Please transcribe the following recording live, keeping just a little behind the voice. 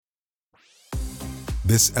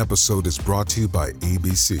This episode is brought to you by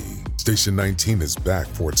ABC. Station 19 is back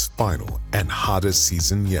for its final and hottest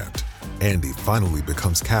season yet. Andy finally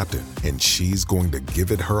becomes captain, and she's going to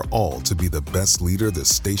give it her all to be the best leader the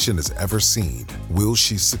station has ever seen. Will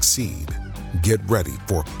she succeed? Get ready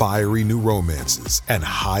for fiery new romances and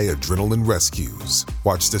high adrenaline rescues.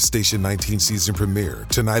 Watch the Station 19 season premiere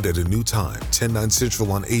tonight at a new time, 10/9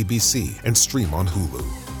 Central on ABC and stream on Hulu.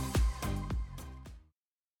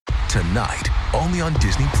 Tonight, only on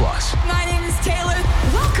Disney+. My name is Taylor.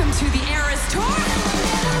 Welcome to the Eras Tour.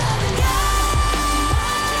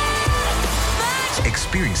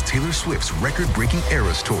 Experience Taylor Swift's record-breaking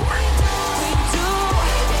Eras Tour.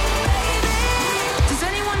 Does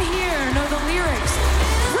anyone here know the lyrics?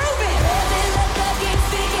 Ruben!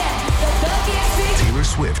 Taylor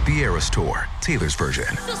Swift The Eras Tour, Taylor's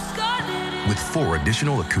version, with 4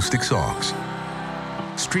 additional acoustic songs.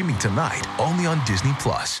 Streaming tonight, only on Disney+.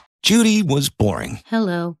 Judy was boring.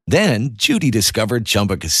 Hello. Then Judy discovered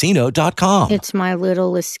ChumbaCasino.com. It's my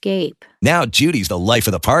little escape. Now Judy's the life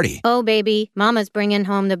of the party. Oh, baby, mama's bringing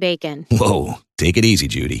home the bacon. Whoa, take it easy,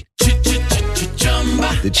 Judy.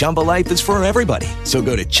 The Chumba life is for everybody. So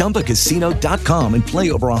go to ChumbaCasino.com and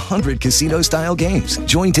play over 100 casino-style games.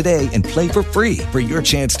 Join today and play for free for your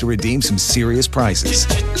chance to redeem some serious prizes.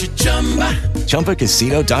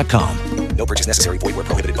 ChumbaCasino.com. No purchase necessary. Void where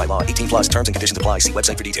prohibited by law. 18+ terms and conditions apply. See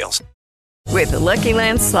website for details. With the Lucky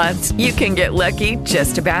Land Slots, you can get lucky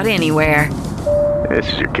just about anywhere.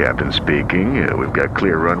 This is your captain speaking. We've got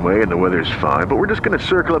clear runway and the weather's fine, but we're just going to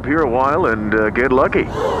circle up here a while and get lucky.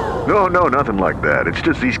 No, nothing like that. It's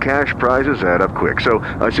just these cash prizes add up quick. So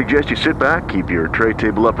I suggest you sit back, keep your tray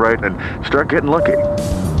table upright, and start getting lucky.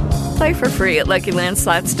 Play for free at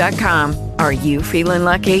LuckyLandSlots.com. Are you feeling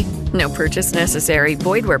lucky? No purchase necessary.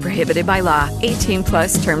 Void where prohibited by law.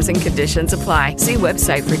 18+ terms and conditions apply. See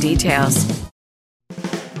website for details.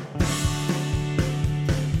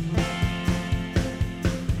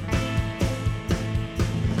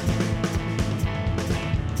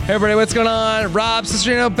 Hey everybody, what's going on? Rob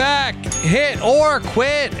Cesternino back, hit or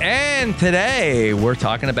quit, and today we're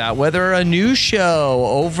talking about whether a new show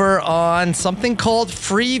over on something called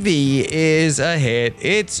Freevee is a hit.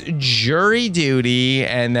 It's Jury Duty,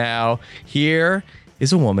 and now here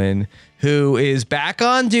is a woman who is back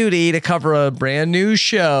on duty to cover a brand new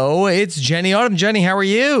show. It's Jenny Autumn. Jenny, how are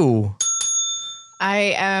you?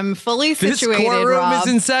 I am fully situated, This courtroom Rob.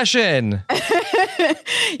 is in session.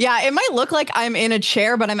 Yeah, it might look like I'm in a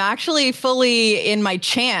chair, but I'm actually fully in my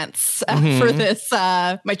chants for this,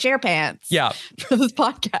 my chair pants. Yeah. For this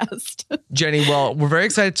podcast. Jenny, well, we're very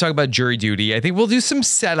excited to talk about Jury Duty. I think we'll do some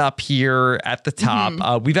setup here at the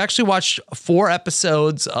top. We've actually watched 4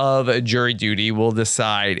 episodes of Jury Duty. We'll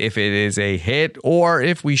decide if it is a hit or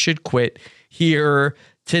if we should quit here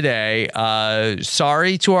today.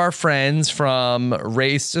 Sorry to our friends from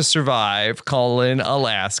Race to Survive,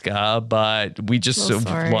 Alaska, but we just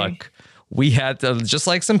look. We had to, just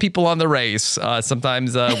like some people on the race,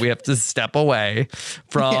 sometimes we have to step away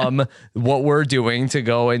from what we're doing to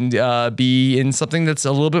go and be in something that's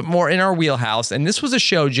a little bit more in our wheelhouse. And this was a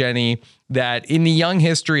show, Jenny, that in the young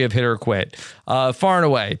history of Hit or Quit, far and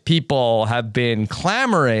away, people have been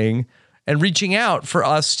clamoring and reaching out for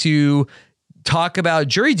us to talk about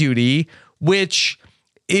Jury Duty, which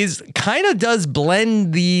is kind of does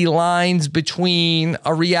blend the lines between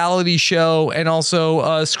a reality show and also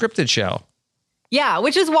a scripted show. Yeah,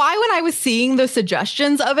 which is why when I was seeing the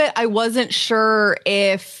suggestions of it, I wasn't sure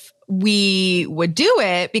if we would do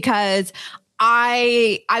it because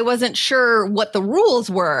I wasn't sure what the rules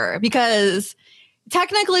were, because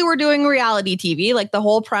technically we're doing reality TV. Like the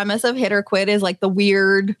whole premise of Hit or Quit is like the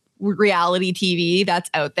weird reality TV that's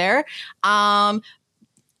out there. I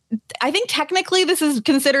think technically this is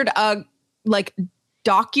considered a like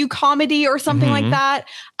docu-comedy or something like that.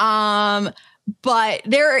 But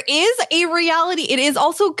there is a reality. It is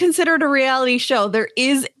also considered a reality show. There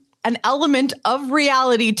is an element of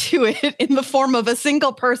reality to it in the form of a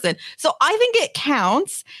single person. So I think it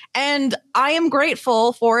counts, and I am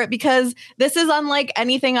grateful for it because this is unlike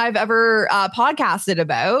anything I've ever podcasted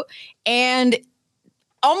about, and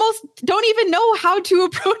almost don't even know how to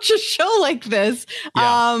approach a show like this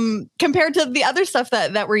compared to the other stuff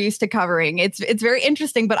that we're used to covering. It's very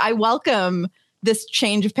interesting, but I welcome this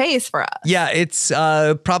change of pace for us. Yeah, it's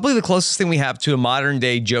probably the closest thing we have to a modern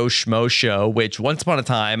day Joe Schmo show, which once upon a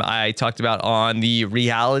time I talked about on the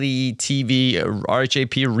reality TV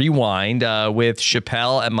RHAP Rewind with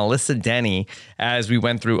Chappelle and Melissa Denny as we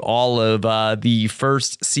went through all of the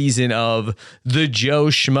first season of the Joe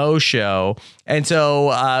Schmo show. And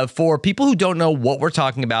so for people who don't know what we're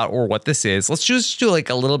talking about or what this is, let's just do like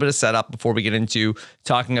a little bit of setup before we get into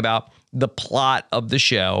talking about the plot of the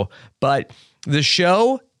show. But the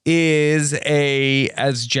show is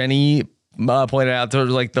as Jenny pointed out, sort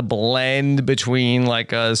of like the blend between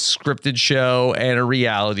like a scripted show and a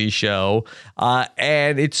reality show.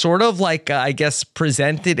 And it's sort of like, I guess,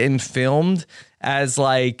 presented and filmed as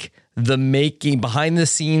like the making behind the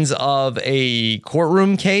scenes of a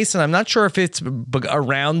courtroom case. And I'm not sure if it's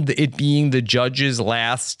around it being the judge's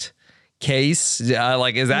last case. Is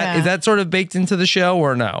that sort of baked into the show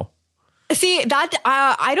or no? See, that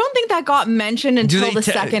I don't think that got mentioned until the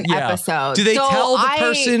second episode. Do they tell the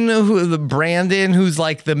person Brandon, who's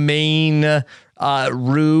like the main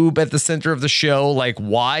rube at the center of the show, like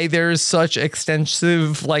why there's such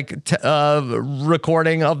extensive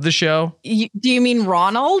recording of the show? Do you mean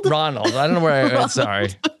Ronald? Ronald. I don't know where.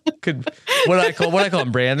 Sorry. What I call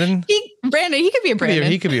him? Brandon. He could be a Brandon.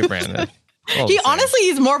 He could be a Brandon.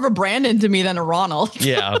 He's more of a Brandon to me than a Ronald.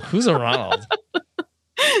 Yeah. Who's a Ronald?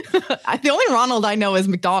 The only Ronald I know is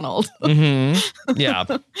McDonald. Mm-hmm. Yeah.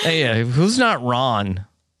 Hey, who's not Ron?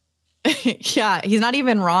 Yeah, he's not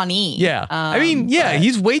even Ronnie. Yeah.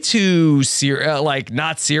 He's way too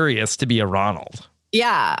not serious to be a Ronald.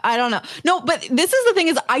 Yeah, I don't know. No, but this is the thing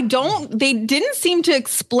is they didn't seem to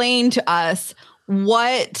explain to us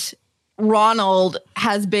what Ronald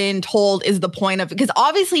has been told is the point of, because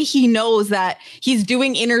obviously he knows that he's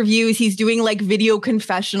doing interviews, he's doing like video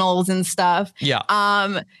confessionals and stuff. Yeah.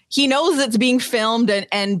 He knows it's being filmed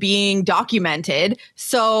and being documented.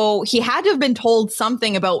 So he had to have been told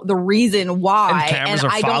something about the reason why. And cameras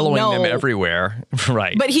are following them everywhere.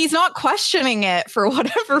 Right. But he's not questioning it for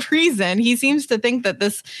whatever reason. He seems to think that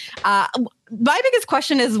this, my biggest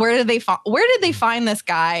question is where did they find this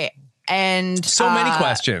guy? And so many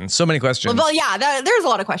questions. Well, yeah, there's a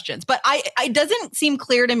lot of questions, but it doesn't seem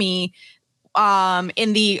clear to me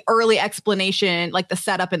in the early explanation, like the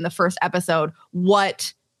setup in the first episode,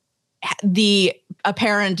 what the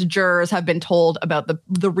apparent jurors have been told about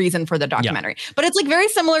the reason for the documentary. Yeah. But it's like very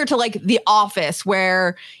similar to like The Office,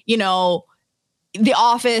 where, you know, The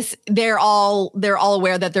Office, they're all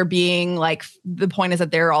aware that they're being like, the point is that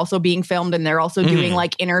they're also being filmed and they're also doing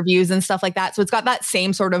like interviews and stuff like that. So it's got that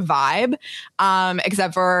same sort of vibe,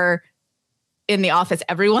 except for in The Office,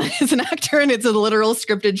 everyone is an actor and it's a literal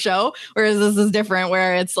scripted show. Whereas this is different,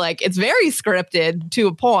 where it's like, it's very scripted to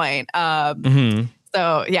a point.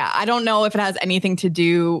 So yeah, I don't know if it has anything to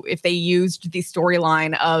do if they used the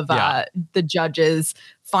storyline of the judge's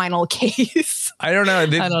final case. I don't know. I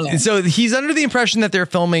don't know. So he's under the impression that they're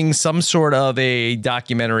filming some sort of a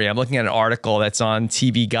documentary. I'm looking at an article that's on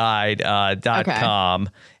tvguide.com.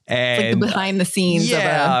 And it's like the behind the scenes.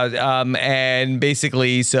 And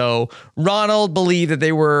basically, so Ronald believed that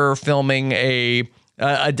they were filming a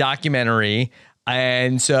documentary.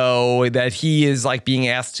 And so that he is like being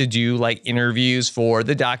asked to do like interviews for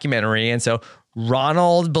the documentary. And so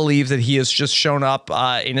Ronald believes that he has just shown up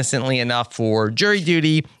innocently enough for jury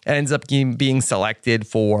duty and ends up being selected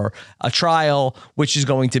for a trial, which is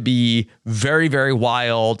going to be very, very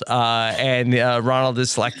wild. And Ronald is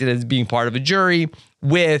selected as being part of a jury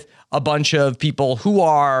with a bunch of people who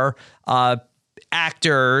are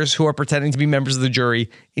actors who are pretending to be members of the jury,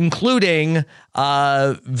 including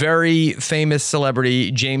very famous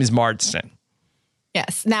celebrity James Marsden.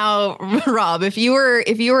 Yes. Now, Rob, if you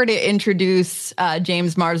were to introduce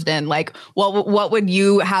James Marsden, like what would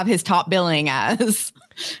you have his top billing as?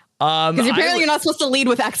 Because apparently you're not supposed to lead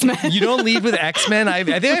with X-Men. You don't lead with X-Men. I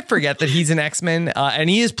think I forget that he's an X-Men, and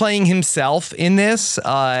he is playing himself in this.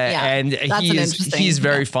 And he's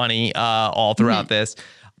very funny all throughout this.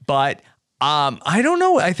 But I don't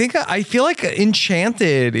know. I feel like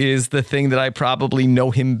Enchanted is the thing that I probably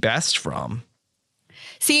know him best from.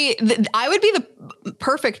 See, I would be the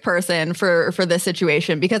perfect person for this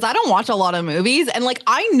situation, because I don't watch a lot of movies, and like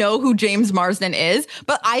I know who James Marsden is,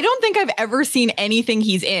 but I don't think I've ever seen anything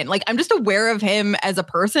he's in. Like I'm just aware of him as a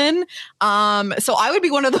person. So I would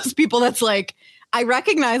be one of those people that's like, I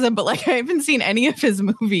recognize him, but like I haven't seen any of his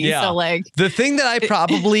movies. Yeah. So like the thing that I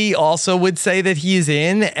probably also would say that he's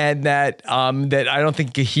in, and that that I don't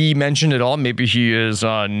think he mentioned at all. Maybe he is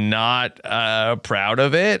not proud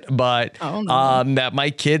of it, but that my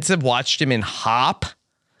kids have watched him in Hop.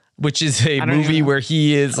 which is a movie where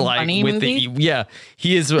he is like with movie?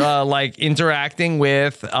 he is like interacting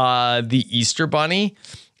with the Easter Bunny.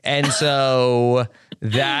 And so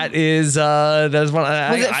that is one.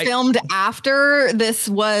 Was it filmed after this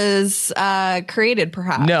was created,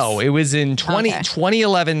 perhaps? No, it was in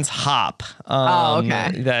 2011's Hop.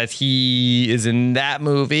 That he is in that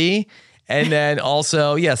movie. And then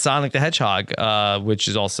also, Sonic the Hedgehog, which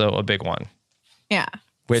is also a big one. Yeah.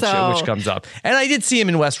 Which comes up. And I did see him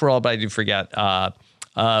in Westworld, but I did forget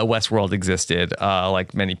Westworld existed,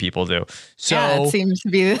 like many people do. So it seems to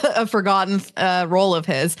be a forgotten role of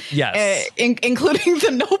his. Yes, including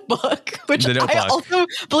The Notebook, which I also,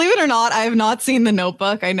 believe it or not, I have not seen The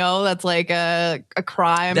Notebook. I know that's like a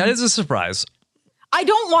crime. That is a surprise. I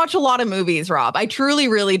don't watch a lot of movies, Rob. I truly,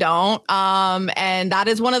 really don't. And that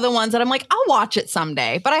is one of the ones that I'm like, I'll watch it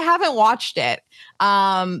someday, but I haven't watched it.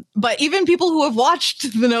 But even people who have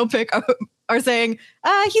watched The Notebook are saying,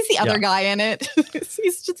 he's the other guy in it.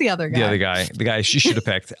 He's just the other guy. The guy she should have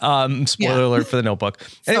picked. Spoiler alert for The Notebook.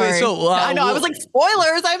 Anyway, so I know I was like,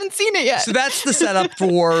 spoilers. I haven't seen it yet. So that's the setup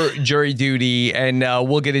for Jury Duty, and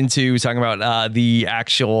we'll get into talking about the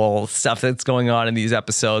actual stuff that's going on in these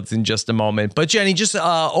episodes in just a moment. But Jenny, just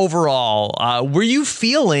overall, were you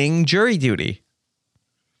feeling Jury Duty?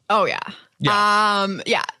 Oh yeah.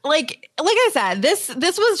 Like I said, this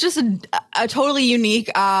was just a totally unique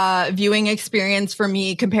viewing experience for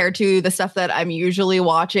me compared to the stuff that I'm usually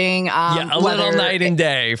watching. A little night and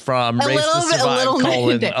day from Race to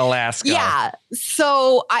Survive, Alaska. Yeah.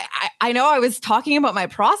 So I know I was talking about my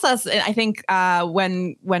process, and I think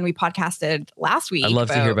when we podcasted last week. I'd love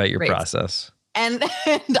to hear about your process. And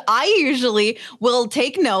I usually will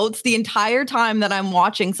take notes the entire time that I'm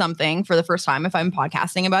watching something for the first time if I'm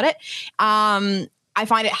podcasting about it. I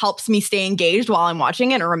find it helps me stay engaged while I'm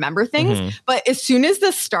watching it and remember things. Mm-hmm. But as soon as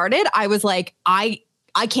this started, I was like, I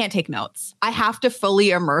can't take notes. I have to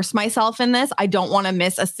fully immerse myself in this. I don't want to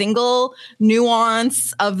miss a single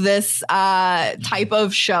nuance of this type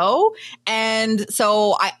of show. And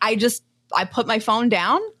so I put my phone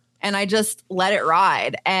down and I just let it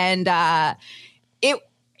ride. And I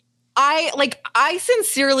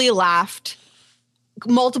sincerely laughed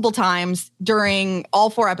multiple times during all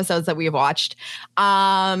 4 episodes that we have watched.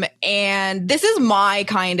 And this is my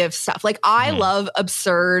kind of stuff. Like, I love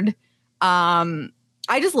absurd. I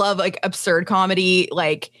just love like absurd comedy.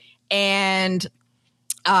 Like, and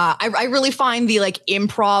I really find the like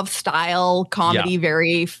improv style comedy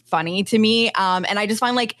very funny to me. And I just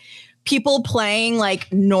find like people playing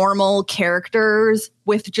like normal characters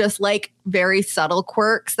with just like very subtle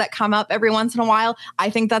quirks that come up every once in a while. I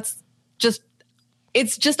think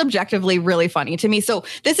it's just objectively really funny to me. So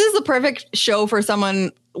this is the perfect show for someone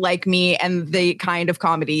like me and the kind of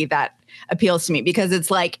comedy that appeals to me, because it's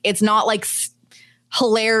like, it's not like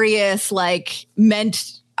hilarious, like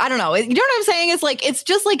I don't know. You know what I'm saying? It's like, it's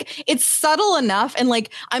just like, it's subtle enough. And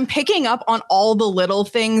like, I'm picking up on all the little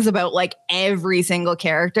things about like every single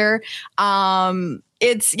character.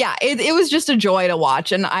 It was just a joy to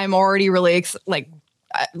watch. And I'm already really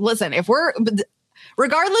listen,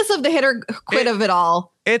 regardless of the hit or quit of it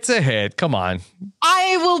all, it's a hit. Come on.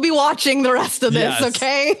 I will be watching the rest of this. Yes,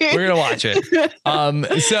 okay. We're going to watch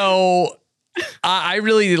it. So I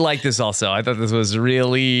really like this also. I thought this was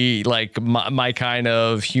really like my kind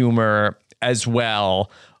of humor as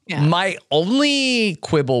well. Yeah. My only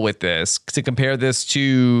quibble with this, to compare this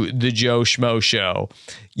to the Joe Schmo show,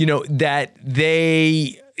 that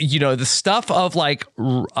they, the stuff of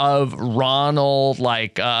Ronald,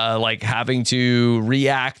 like having to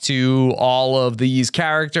react to all of these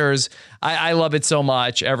characters. I love it so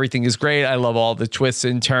much. Everything is great. I love all the twists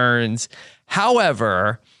and turns.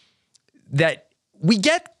 However, that we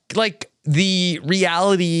get like the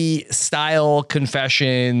reality style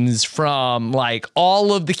confessions from like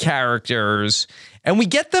all of the characters, and we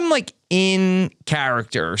get them like in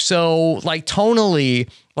character. So like tonally,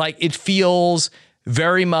 like it feels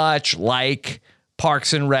very much like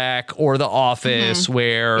Parks and Rec or The Office,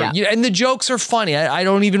 where and the jokes are funny. I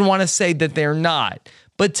don't even want to say that they're not,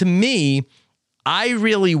 but to me, I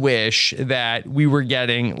really wish that we were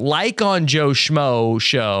getting, like on Joe Schmo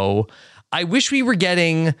show, I wish we were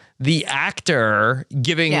getting the actor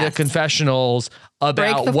giving the confessionals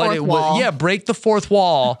about what it was. Yeah, break the fourth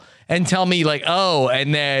wall and tell me like, oh,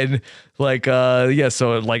 and then like,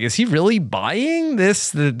 so like, is he really buying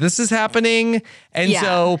this? This is happening. And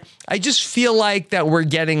so I just feel like that we're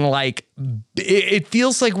getting like, it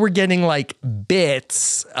feels like we're getting like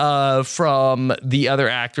bits from the other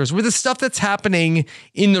actors where the stuff that's happening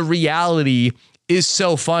in the reality is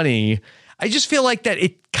so funny. I just feel like that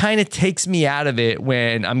it kind of takes me out of it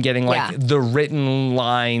when I'm getting like the written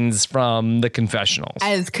lines from the confessionals.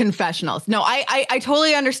 As confessionals. No, I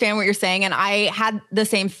totally understand what you're saying. And I had the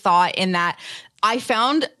same thought in that I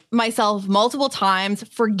found myself multiple times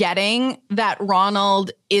forgetting that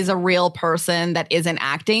Ronald is a real person that isn't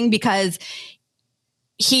acting, because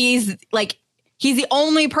he's the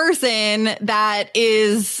only person that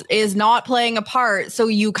is not playing a part. So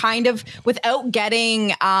you kind of, without getting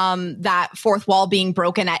that fourth wall being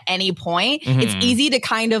broken at any point, it's easy to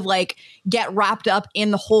kind of like get wrapped up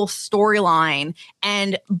in the whole storyline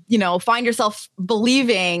and, you know, find yourself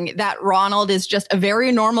believing that Ronald is just a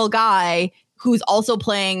very normal guy who's also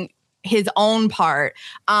playing his own part.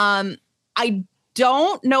 I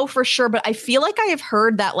don't know for sure, but I feel like I have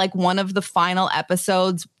heard that like one of the final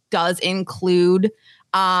episodes does include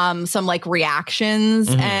some like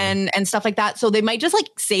reactions and stuff like that. So they might just like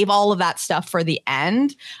save all of that stuff for the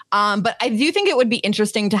end. But I do think it would be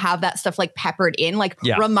interesting to have that stuff like peppered in, like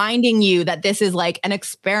reminding you that this is like an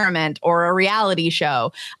experiment or a reality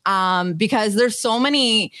show. Because there's so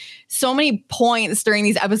many points during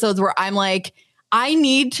these episodes where I'm like, I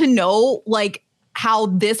need to know like how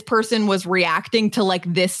this person was reacting to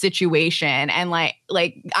like this situation. And like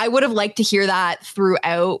I would have liked to hear that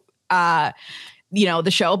throughout, you know,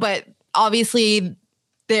 the show, but obviously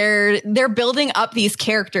they're building up these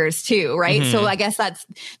characters too. Right. So I guess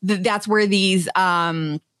that's where these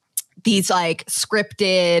like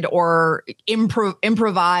scripted or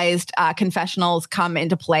improvised confessionals come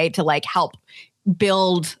into play to like help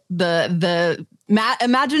build the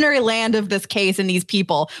imaginary land of this case and these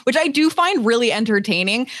people, which I do find really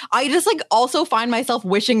entertaining. I just like also find myself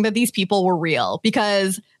wishing that these people were real,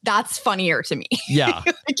 because that's funnier to me. Yeah.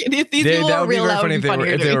 These people that are would be real. very funny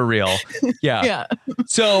if they were real. Yeah. Yeah.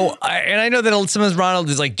 So, and I know that sometimes Ronald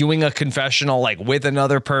is like doing a confessional like with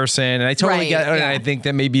another person, and I totally get it. And I think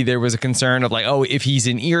that maybe there was a concern of like, oh, if he's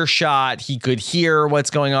in earshot, he could hear what's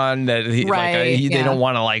going on. That they don't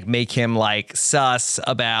want to like make him like sus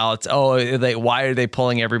about, why are they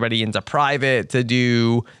pulling everybody into private to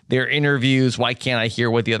do their interviews? Why can't I hear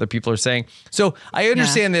what the other people are saying? So I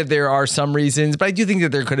understand that there are some reasons, but I do think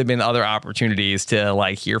that there could have been other opportunities to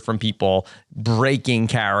like hear from people breaking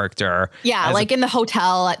character. Yeah, like in the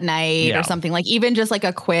hotel at night or something, like even just like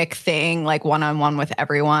a quick thing, like one-on-one with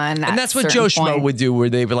everyone. And that's what Joe Schmo would do, where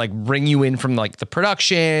they would like bring you in from like the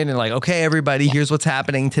production and like, okay, everybody, here's what's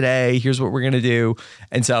happening today. Here's what we're going to do.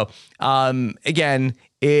 And so, again,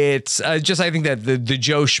 it's just, I think that the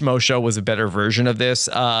Joe Schmo show was a better version of this,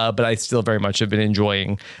 but I still very much have been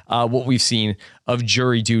enjoying what we've seen of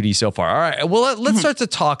Jury Duty so far. All right, well, let's start to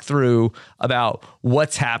talk through about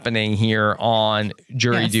what's happening here on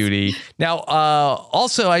Jury Duty. Now,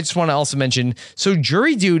 also, I just want to also mention, so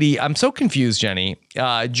Jury Duty, I'm so confused, Jenny.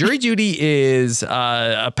 Jury Duty is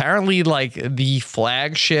apparently like the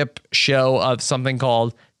flagship show of something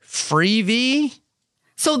called Freevee.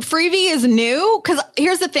 So Freevee is new, because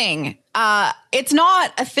here's the thing. It's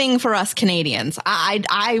not a thing for us Canadians.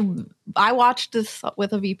 I watched this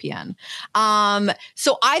with a VPN.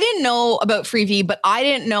 So I didn't know about Freevee, but I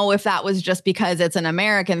didn't know if that was just because it's an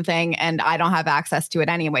American thing and I don't have access to it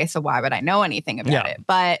anyway. So why would I know anything about it?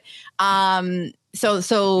 But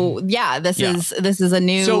so this is a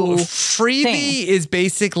new. So Freevee is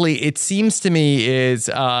basically, it seems to me,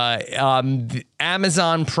 is Amazon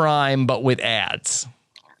Prime but with ads.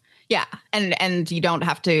 Yeah, and you don't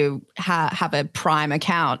have to have a Prime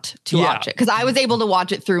account to watch it, because I was able to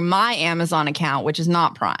watch it through my Amazon account, which is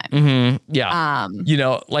not Prime. Yeah,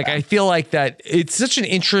 I feel like that it's such an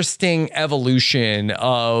interesting evolution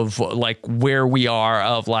of like where we are,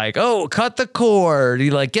 of like, oh, cut the cord,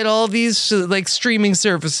 you like get all these like streaming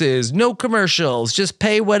services, no commercials, just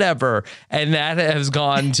pay whatever, and that has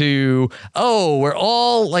gone to, oh, we're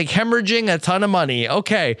all like hemorrhaging a ton of money.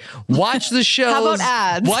 Okay, watch the shows. How about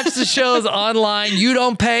ads? Watch the shows online. You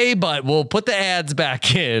don't pay, but we'll put the ads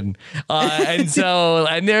back in. And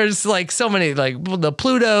there's like so many, like the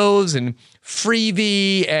Plutos and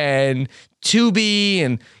Freevee and Tubi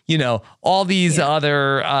and, all these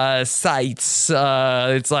other sites.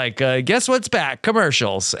 It's like, guess what's back?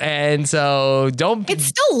 Commercials. And so it's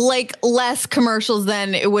still like less commercials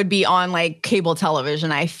than it would be on like cable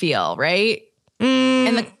television, I feel, right?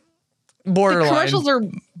 And borderline. The commercials are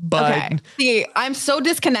okay. See, I'm so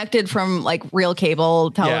disconnected from like real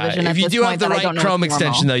cable television. If you do have the right Chrome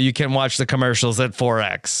extension, though, you can watch the commercials at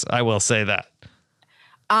 4X. I will say that.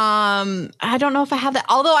 I don't know if I have that.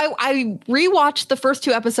 Although I rewatched the first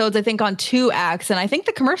 2 episodes, I think on 2X, and I think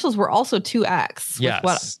the commercials were also 2X. Yes,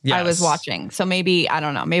 what I was watching. So maybe I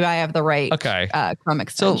don't know. Maybe I have the right Chrome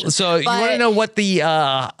extension. So you want to know what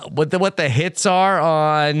the hits are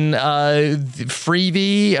on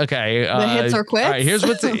Freevee? Okay, the hits are quick. All right, here's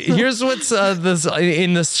what's this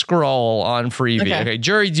in the scroll on Freevee. Okay,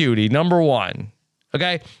 Jury Duty #1.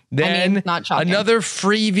 Okay, then another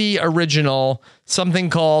Freevee original, something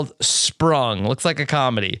called Sprung. Looks like a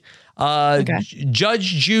comedy. Judge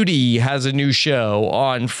Judy has a new show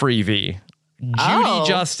on Freevee. Judy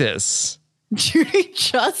Justice. Judy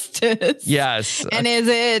Justice. Yes. And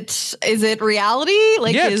is it reality?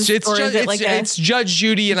 Like, it's Judge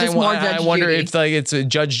Judy, and I wonder if it's a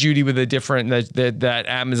Judge Judy with a different that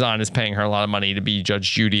Amazon is paying her a lot of money to be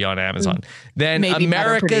Judge Judy on Amazon. Then Maybe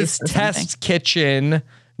America's Test Kitchen,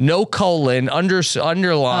 underline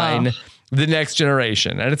The Next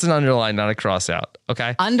Generation, and it's an underline, not a cross out.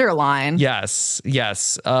 Okay. Underline. Yes.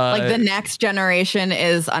 Like The Next Generation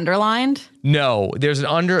is underlined. No, there's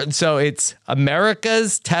an so it's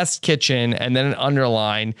America's Test Kitchen and then an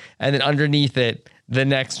underline, and then underneath it, The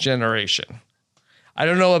Next Generation. I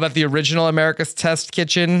don't know about the original America's Test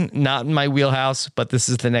Kitchen, not in my wheelhouse, but this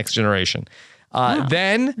is The Next Generation.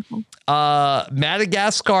 Then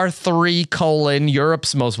Madagascar 3: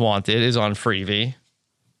 Europe's Most Wanted is on Freevee.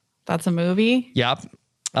 That's a movie? Yep.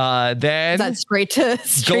 Then is that straight to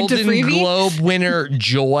Golden Freevee? Globe winner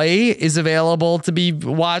Joy is available to be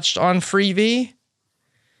watched on Freevee.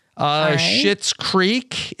 Schitt's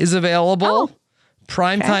Creek is available.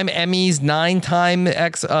 Primetime Emmys, 9-time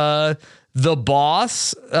The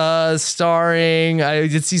Boss, starring. I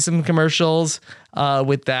did see some commercials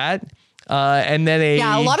with that. And then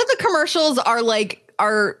a lot of the commercials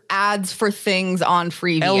are ads for things on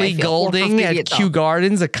Freevee. Ellie Goulding at Kew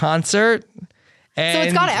Gardens, a concert. And so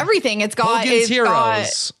it's got everything. It's got Heroes.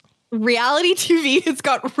 Got reality TV. It's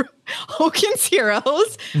got Hogan's Heroes.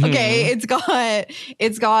 Mm-hmm. Okay,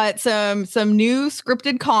 it's got some new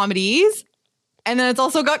scripted comedies. And then it's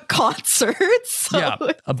also got concerts.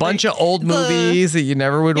 So a bunch of old movies that you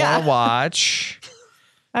never would want to watch.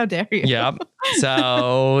 How dare you? Yep.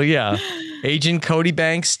 So, Agent Cody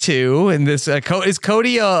Banks 2. And this is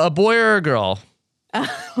Cody a boy or a girl?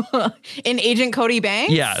 In Agent Cody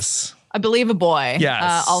Banks? Yes. I believe a boy.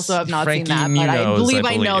 Yes. Also have not Frankie seen that, but I believe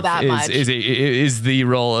I know that much. Is the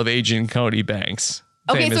role of Agent Cody Banks.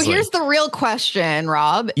 Okay, famously. So here's the real question,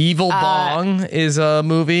 Rob. Evil Bong is a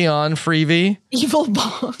movie on Freevee. Evil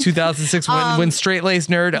Bong. 2006, when straight-laced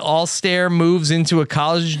nerd Allstare moves into a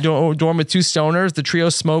college dorm with 2 stoners, the trio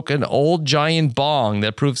smoke an old giant bong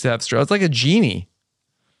that proves to have straws. It's like a genie.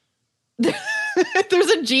 There's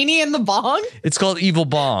a genie in the bong? It's called Evil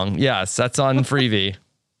Bong. Yes, that's on Freevee.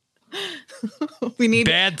 We need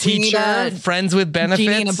Bad Teacher, Friends with Benefits.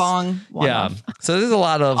 Genie in a bong. So there's a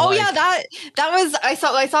lot of. that was I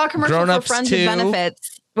saw a commercial for Friends with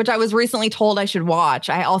Benefits, which I was recently told I should watch.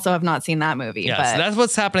 I also have not seen that movie. Yes, so that's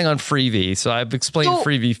what's happening on Freevee. So I've explained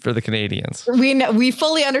Freevee for the Canadians. We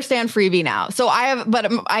fully understand Freevee now. So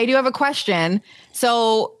I do have a question.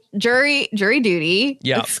 So Jury Duty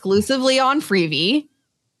exclusively on Freevee.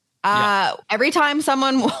 Every time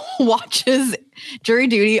someone watches Jury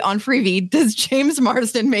Duty on Freevee, does James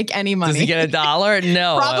Marsden make any money? Does he get $1?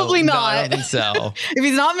 No, probably not. I don't think so. If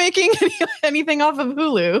he's not making anything off of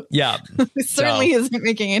Hulu, he certainly isn't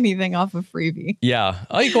making anything off of Freevee. Yeah,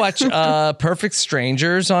 you can watch Perfect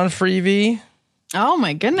Strangers on Freevee. Oh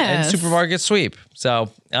my goodness! And Supermarket Sweep. So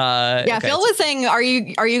Phil was saying, are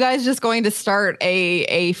you guys just going to start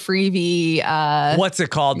a Freevee? What's it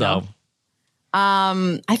called though?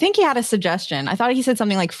 I think he had a suggestion. I thought he said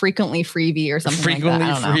something like frequently Freevee or something like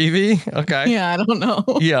that. Freevee? Okay. Yeah, I don't know.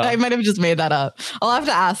 Yeah. I might have just made that up. I'll have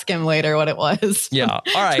to ask him later what it was. Yeah. All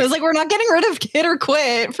right. It was like, we're not getting rid of Kid or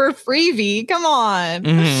Quit for Freevee. Come on.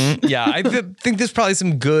 Mm-hmm. Yeah. I think there's probably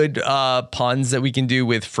some good puns that we can do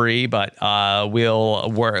with free, but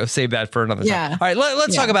we'll save that for another time. All right.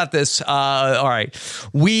 Let's talk about this. All right.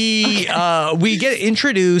 We get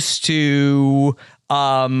introduced to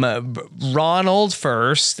Ronald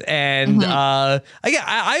first, and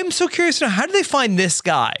I'm so curious to know, how did they find this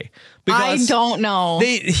guy? Because I don't know.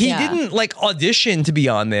 He didn't audition to be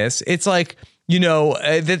on this. It's like,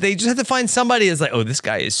 that they just have to find somebody that's like, oh, this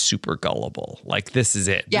guy is super gullible. Like, this is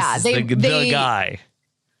it. Yeah, this is the guy.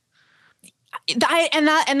 And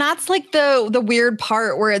that's like the weird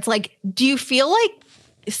part where it's like, do you feel like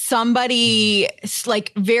somebody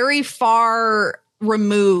like very far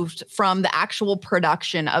removed from the actual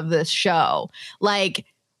production of this show, like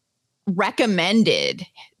recommended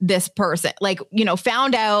this person, like, you know,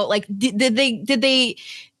 found out, like, did they,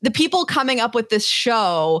 the people coming up with this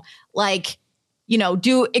show, like, you know,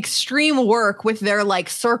 do extreme work with their like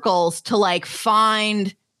circles to like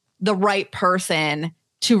find the right person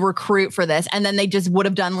to recruit for this. And then they just would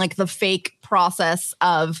have done like the fake process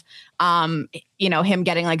of, you know, him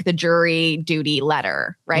getting like the jury duty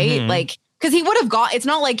letter, right? Like, because he would have got, it's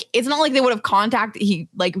not like they would have contacted, he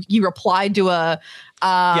replied to a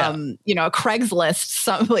you know, a Craigslist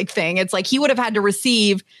some like thing. It's like he would have had to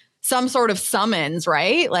receive some sort of summons,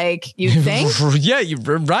 right? Like, you think? Yeah, you're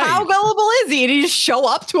right. How gullible is he? Did he just show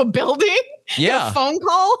up to a building? Yeah. A phone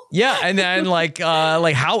call? Yeah, and then like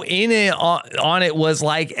how in it on it was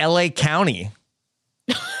like LA County.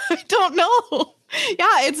 I don't know.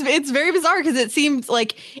 Yeah, it's very bizarre because it seems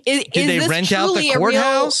like did they this rent out the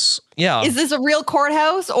courthouse? Yeah. Is this a real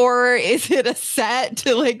courthouse or is it a set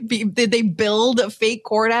to like did they build a fake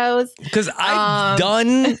courthouse? Because I've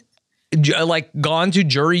gone to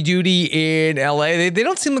jury duty in LA. They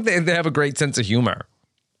don't seem like they have a great sense of humor.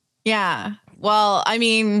 Yeah. Well, I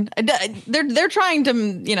mean, they're trying to,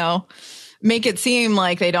 you know, make it seem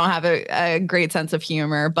like they don't have a great sense of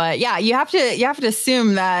humor. But yeah, you have to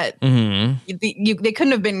assume that they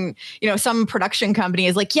couldn't have been, you know, some production company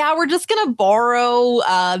is like, yeah, we're just going to borrow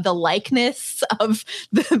the likeness of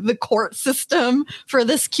the court system for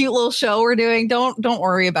this cute little show we're doing. Don't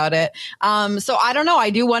worry about it. So I don't know.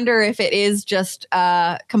 I do wonder if it is just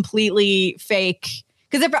completely fake.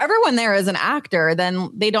 Because if everyone there is an actor, then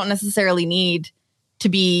they don't necessarily need to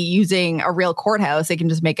be using a real courthouse. They can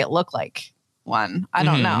just make it look like one. I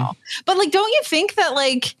don't know. But like, don't you think that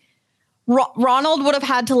like Ronald would have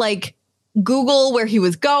had to like Google where he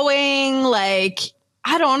was going? Like,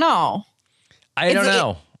 I don't know. I don't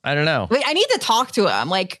know. Wait, I need to talk to him.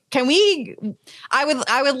 Like, can we? I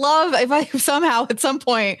would love if I somehow at some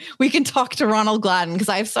point we can talk to Ronald Gladden because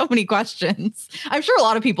I have so many questions. I'm sure a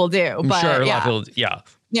lot of people do. But a lot of people,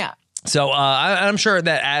 yeah. So I'm sure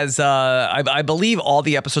that as I believe all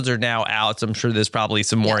the episodes are now out. So I'm sure there's probably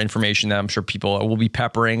some more information that I'm sure people will be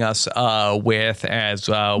peppering us with as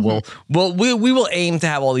we will aim to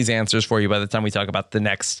have all these answers for you by the time we talk about the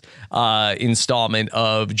next installment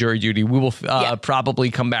of Jury Duty. We will probably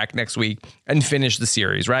come back next week and finish the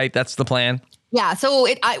series, right? That's the plan. Yeah, so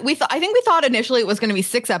I think we thought initially it was going to be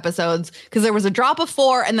 6 episodes because there was a drop of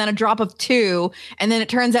 4 and then a drop of 2, and then it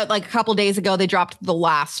turns out like a couple days ago they dropped the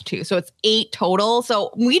last 2, so it's 8 total.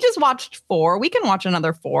 So we just watched 4. We can watch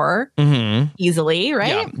another 4 easily,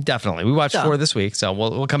 right? Yeah, definitely. We watched 4 this week, so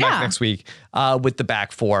we'll come back next week with the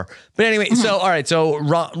back 4. But anyway, so all right, so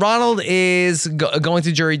Ronald is going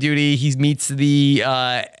to jury duty. He meets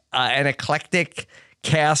an eclectic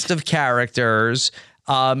cast of characters.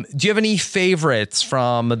 Do you have any favorites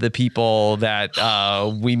from the people that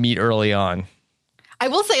we meet early on? I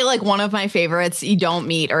will say, like, one of my favorites you don't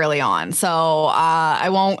meet early on, so I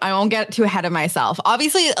won't get too ahead of myself.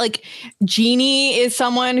 Obviously, like, Jeannie is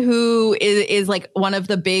someone who is like one of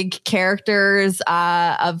the big characters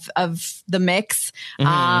of the mix.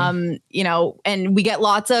 You know, and we get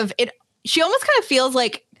lots of it. She almost kind of feels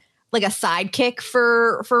like a sidekick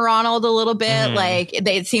for Ronald a little bit. Like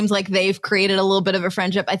it seems like they've created a little bit of a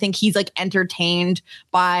friendship. I think he's like entertained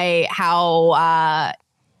by how,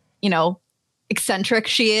 you know, eccentric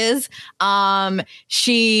she is.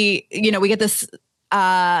 She, you know, we get this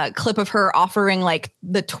clip of her offering like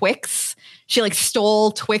the Twix. She like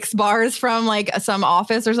stole Twix bars from like some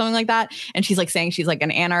office or something like that. And she's like saying she's like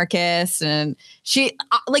an anarchist. And she's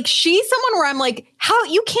someone where I'm like, how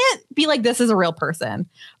you can't be like, this is a real person.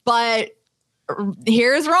 But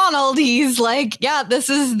here's Ronald. He's like, yeah, this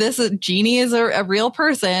is Jeannie is a real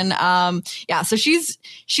person. Yeah. So she's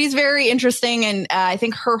very interesting. And I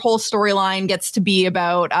think her whole storyline gets to be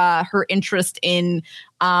about her interest in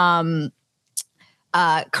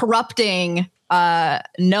corrupting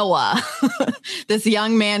Noah, this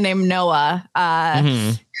young man named Noah,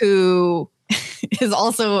 who is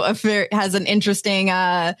also has an interesting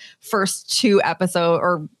first 2 episode,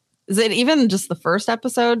 or is it even just the first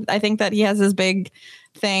episode? I think that he has his big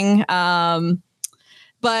thing.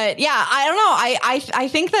 But yeah, I don't know. I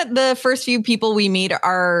think that the first few people we meet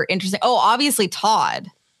are interesting. Oh, obviously Todd.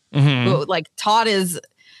 Like Todd is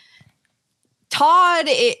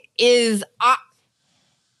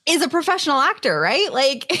a professional actor, right?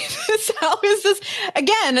 Like, how is this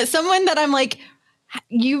again? Someone that I'm like,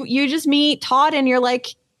 you just meet Todd and you're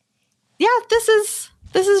like, yeah, this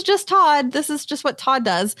is just Todd. This is just what Todd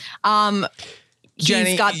does.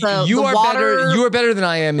 Jenny, got you are water. better. You are better than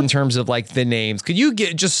I am in terms of like the names. Could you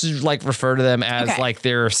just like refer to them as like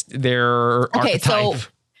their archetype?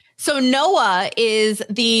 So Noah is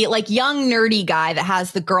the like young nerdy guy that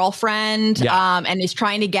has the girlfriend and is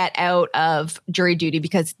trying to get out of jury duty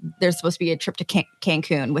because there's supposed to be a trip to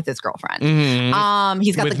Cancun with his girlfriend.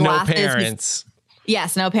 He's got with the glasses. No parents.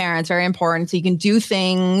 Yes, no parents. Very important. So you can do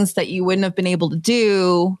things that you wouldn't have been able to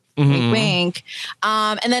do. Wink, wink.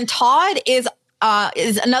 And then Todd is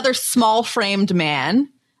another small framed man.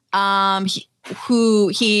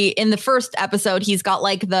 Who in the first episode, he's got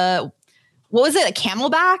like what was it? A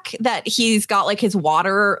Camelback that he's got like his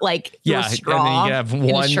water, like straw. And then you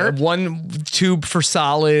have one tube for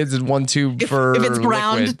solids and one tube for if it's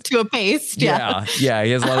ground liquid. to a paste. Yeah. He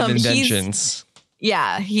has a lot of inventions.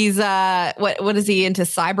 He's what is he into,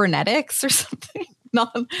 cybernetics or something?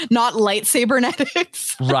 Not light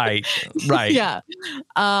cybernetics. Right.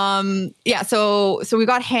 So we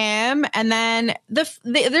got him, and then there's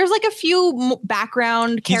like a few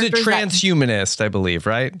background characters. He's a transhumanist, I believe,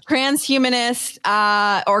 right? Transhumanist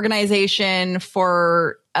organization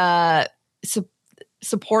for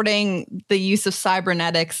supporting the use of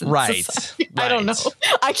cybernetics. Right. I don't know.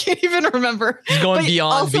 I can't even remember. He's going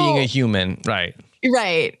beyond being a human. Right.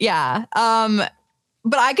 Right. Yeah.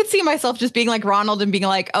 But I could see myself just being like Ronald and being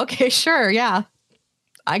like, okay, sure. Yeah,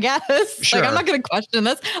 I guess. Sure. Like, I'm not going to question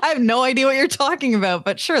this. I have no idea what you're talking about,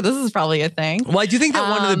 but sure, this is probably a thing. Well, I do think that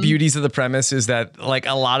one of the beauties of the premise is that like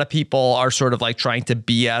a lot of people are sort of like trying to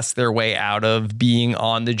BS their way out of being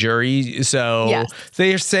on the jury. So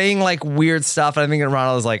they're saying like weird stuff. And I think that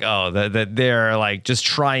Ronald is like, that they're like just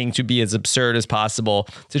trying to be as absurd as possible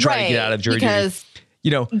to try to get out of jury duty.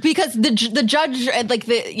 Because the judge, like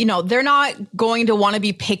they're not going to want to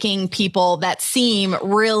be picking people that seem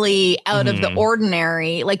really out of the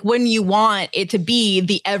ordinary. Like when you want it to be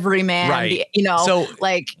the everyman, right? So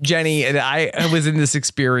like Jenny and I was in this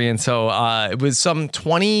experience. So it was some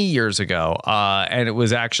 20 years ago, and it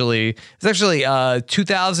was actually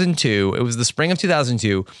 2002. It was the spring of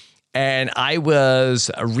 2002. And I was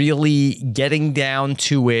really getting down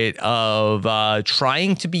to it of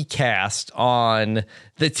trying to be cast on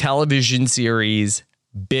the television series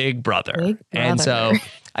Big Brother. And so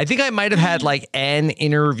I think I might have had like an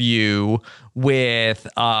interview with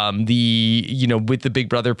with the Big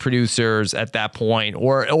Brother producers at that point,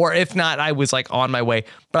 or if not, I was like on my way.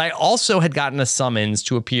 But I also had gotten a summons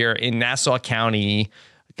to appear in Nassau County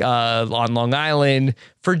on Long Island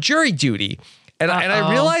for jury duty. And I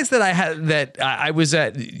realized that I was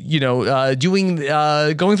at,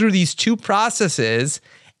 going through these two processes,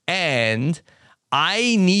 and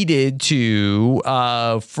I needed to,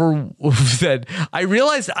 I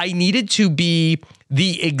realized I needed to be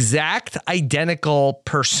the exact identical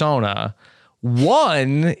persona.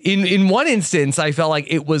 In one instance, I felt like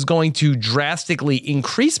it was going to drastically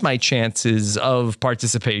increase my chances of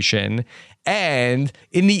participation. And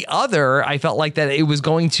in the other, I felt like that it was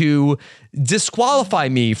going to disqualify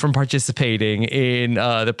me from participating in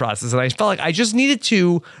the process. And I felt like I just needed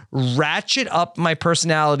to ratchet up my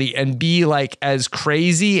personality and be like as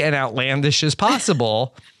crazy and outlandish as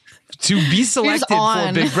possible to be selected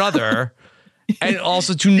for Big Brother and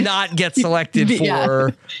also to not get selected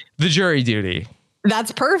for the jury duty.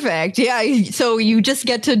 That's perfect. Yeah. So you just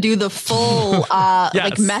get to do the full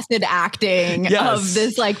like method acting of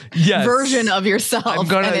this like version of yourself. I'm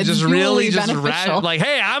gonna just really like,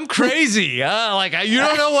 hey, I'm crazy. Like you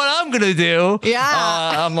don't know what I'm gonna do.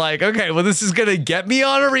 I'm like, okay, well, this is gonna get me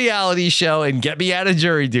on a reality show and get me out of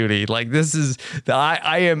jury duty. Like this is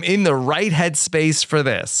I am in the right headspace for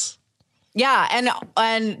this. Yeah, and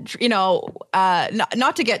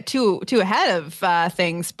not to get too ahead of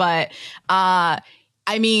things, but I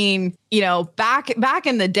mean, back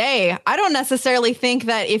in the day, I don't necessarily think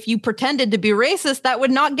that if you pretended to be racist, that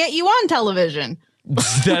would not get you on television.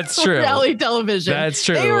 That's true. Reality television. That's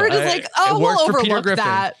true. They were just we'll overlook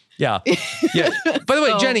that. Yeah. By the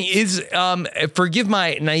way, Jenny, is forgive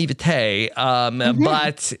my naivete,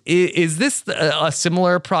 but is this a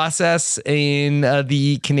similar process in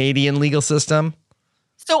the Canadian legal system?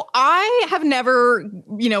 So I have never,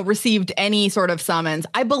 received any sort of summons.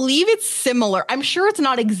 I believe it's similar. I'm sure it's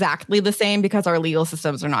not exactly the same because our legal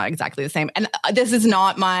systems are not exactly the same. And this is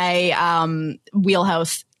not my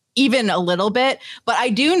wheelhouse even a little bit. But I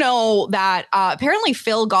do know that apparently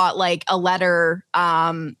Phil got like a letter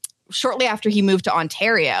shortly after he moved to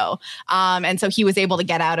Ontario. And so he was able to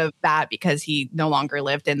get out of that because he no longer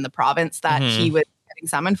lived in the province that he was getting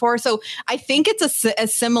summoned for. So I think it's a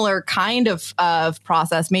similar kind of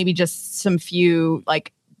process, maybe just some few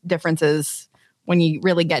like differences when you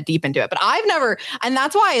really get deep into it. But I've never, and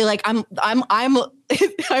that's why like I'm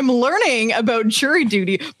I'm learning about jury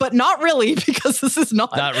duty, but not really, because this is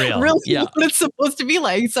not real. Really what it's supposed to be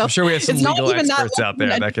like. So I'm sure we have some legal experts out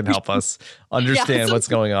there that can help us understand what's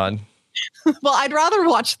going on. Well, I'd rather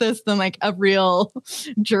watch this than like a real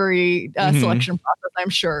jury selection process, I'm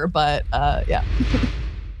sure. But yeah.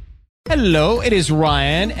 Hello, it is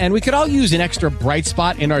Ryan, and we could all use an extra bright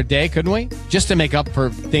spot in our day, couldn't we? Just to make up for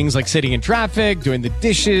things like sitting in traffic, doing the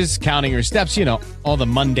dishes, counting your steps, you know, all the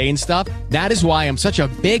mundane stuff. That is why I'm such a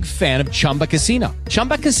big fan of Chumba Casino.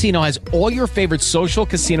 Chumba Casino has all your favorite social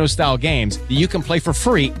casino-style games that you can play for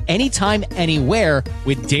free anytime, anywhere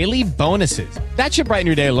with daily bonuses. That should brighten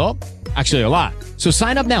your day a little. Actually, a lot. So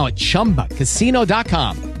sign up now at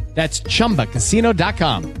ChumbaCasino.com. That's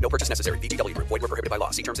ChumbaCasino.com. No purchase necessary. VGW Group. Void where prohibited by law.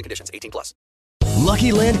 See terms and conditions. 18+.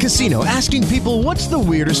 Lucky Land Casino, asking people, what's the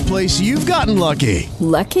weirdest place you've gotten lucky?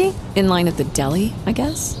 Lucky? In line at the deli, I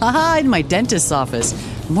guess? Aha, in my dentist's office.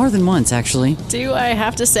 More than once, actually. Do I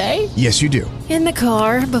have to say? Yes, you do. In the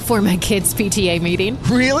car before my kids' PTA meeting.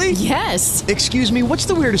 Really? Yes. Excuse me, what's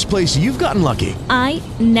the weirdest place you've gotten lucky? I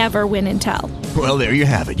never win and tell. Well, there you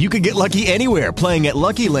have it. You can get lucky anywhere, playing at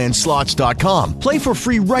LuckyLandSlots.com. Play for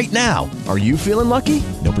free right now. Are you feeling lucky?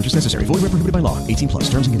 No purchase necessary. Void where prohibited by law. 18+.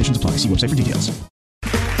 Terms and conditions apply. See website for details.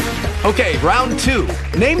 Okay, round two.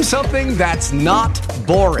 Name something that's not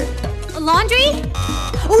boring. A laundry?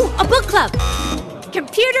 Ooh, a book club.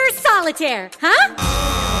 Computer solitaire, huh?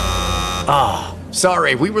 Ah, oh,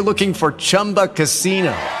 sorry. We were looking for Chumba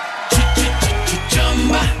Casino.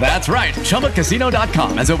 That's right.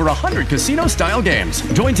 ChumbaCasino.com has over 100 casino-style games.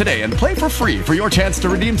 Join today and play for free for your chance to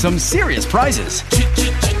redeem some serious prizes.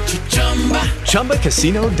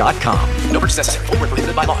 ChumbaCasino.com. No purchase necessary. Void where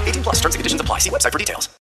prohibited by law. 18+. Terms and conditions apply. See website for details.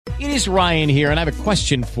 It is Ryan here, and I have a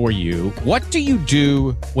question for you. What do you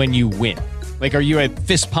do when you win? Like, are you a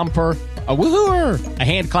fist pumper, a woohooer, a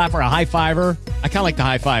hand clapper, a high fiver? I kind of like the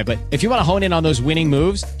high five, but if you want to hone in on those winning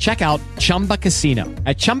moves, check out Chumba Casino.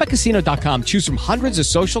 At ChumbaCasino.com, choose from hundreds of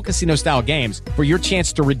social casino-style games for your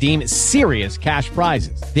chance to redeem serious cash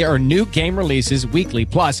prizes. There are new game releases weekly,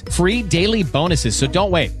 plus free daily bonuses, so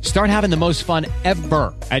don't wait. Start having the most fun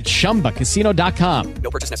ever at ChumbaCasino.com.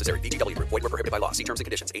 No purchase necessary. VGW Group. Void where prohibited by law. See terms and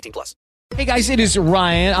conditions. 18+. Hey guys, it is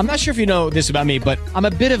Ryan. I'm not sure if you know this about me, but I'm a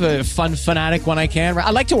bit of a fun fanatic when I can.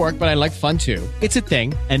 I like to work, but I like fun too. It's a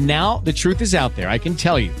thing. And now the truth is out there. I can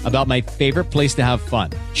tell you about my favorite place to have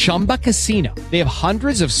fun. Chumba Casino. They have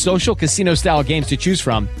hundreds of social casino style games to choose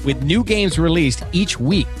from with new games released each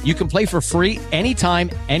week. You can play for free anytime,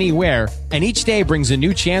 anywhere. And each day brings a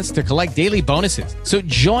new chance to collect daily bonuses. So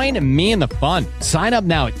join me in the fun. Sign up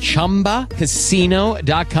now at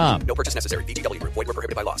ChumbaCasino.com. No purchase necessary. VGW Group. Void where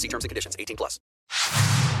prohibited by law. See terms and conditions. 18+.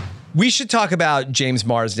 We should talk about James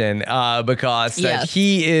Marsden because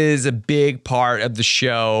he is a big part of the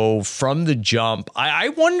show from the jump. I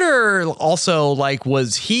wonder also, like,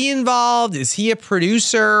 was he involved? Is he a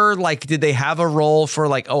producer? Like, did they have a role for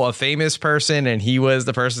like, a famous person and he was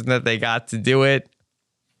the person that they got to do it?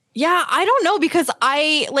 Yeah, I don't know, because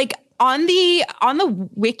I like on the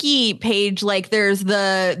wiki page, like there's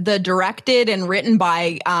the directed and written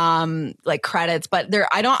by like credits, but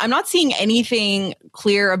I'm not seeing anything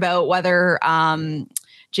clear about whether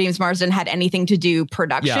James Marsden had anything to do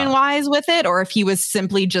production wise with it, or if he was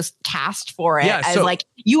simply just cast for it as like,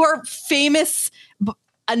 you are famous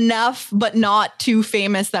enough, but not too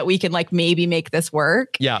famous that we can like maybe make this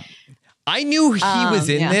work. Yeah. I knew he was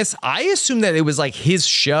in this. I assumed that it was like his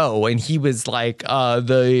show and he was like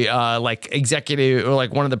the like executive or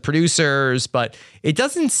like one of the producers, but it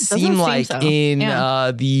doesn't seem like in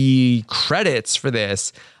the credits for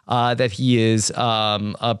this that he is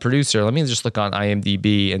a producer. Let me just look on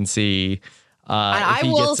IMDb and see if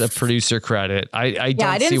he gets a producer credit. I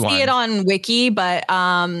didn't see it on Wiki, but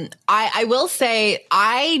I will say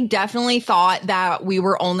I definitely thought that we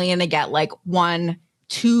were only going to get like 1-2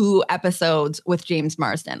 episodes with James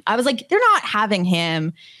Marsden. I was like, they're not having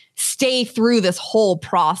him stay through this whole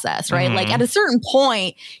process, right? Mm-hmm. Like at a certain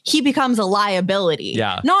point, he becomes a liability.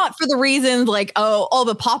 Yeah. Not for the reasons like, all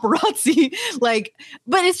the paparazzi, like,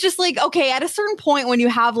 but it's just like, okay, at a certain point when you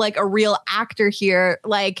have like a real actor here,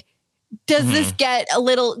 like, does this get a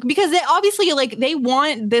little, because they obviously like they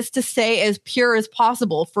want this to stay as pure as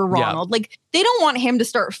possible for Ronald. Yeah. Like they don't want him to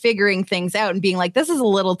start figuring things out and being like, this is a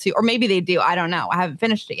little too, or maybe they do. I don't know. I haven't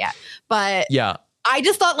finished it yet, but I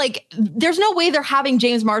just thought like, there's no way they're having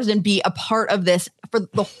James Marsden be a part of this for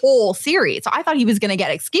the whole series. So I thought he was going to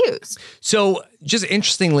get excused. So just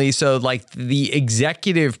interestingly, so like the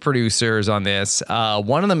executive producers on this,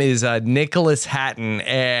 one of them is Nicholas Hatton,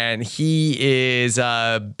 and he is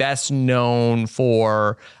best known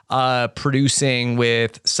for producing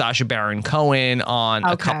with Sacha Baron Cohen on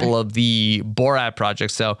a couple of the Borat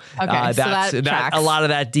projects. So that's a lot of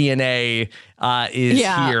that DNA is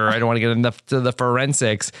here. I don't want to get enough to the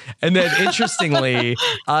forensics. And then interestingly,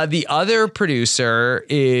 the other producer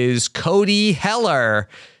is Cody Heller.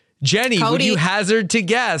 Jenny, would you hazard to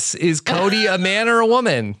guess, is Cody a man or a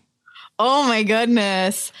woman? Oh my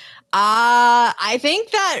goodness. I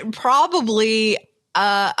think that probably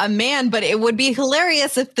a man, but it would be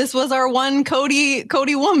hilarious if this was our one Cody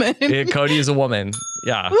woman. Cody is a woman.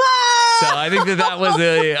 Yeah. So I think that was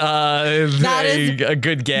a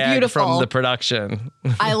good gag beautiful. From the production.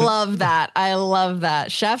 I love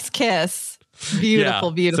that. Chef's kiss.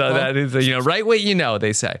 Beautiful. So that is, right way,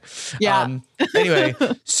 they say. Yeah. Anyway,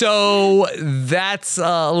 so that's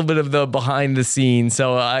a little bit of the behind the scenes.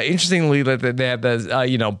 So interestingly, that they have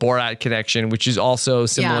the, Borat connection, which is also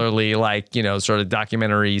similarly sort of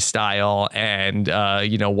documentary style and,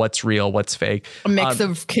 what's real, what's fake. A mix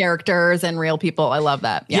of characters and real people. I love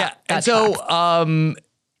that. Yeah. And so,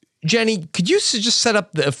 Jenny, could you just set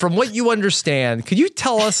up from what you understand, could you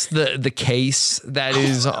tell us the case that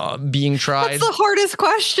is being tried? That's the hardest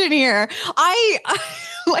question here. I'm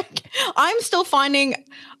still finding,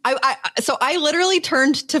 so I literally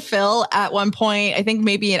turned to Phil at one point, I think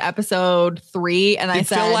maybe in episode 3. And I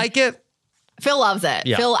said, Phil like it? Phil loves it.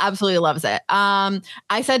 Yeah. Phil absolutely loves it.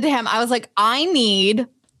 I said to him, I was like, I need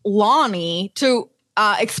Lonnie to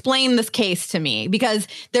explain this case to me, because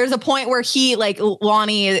there's a point where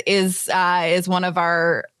Lonnie is one of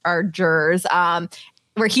our jurors,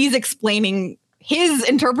 where he's explaining his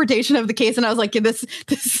interpretation of the case. And I was like, this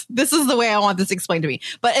is the way I want this explained to me.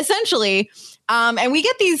 But essentially, and we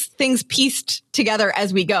get these things pieced together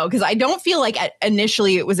as we go, because I don't feel like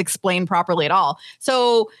initially it was explained properly at all.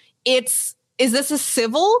 So is this a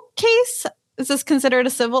civil case? Is this considered a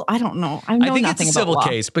civil? I don't know. I think it's a civil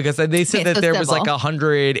case, because they said that there was like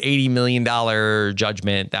 $180 million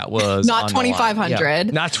judgment that was not $2,500. Yeah,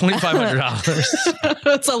 not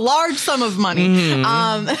 $2,500. It's a large sum of money.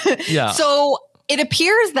 So it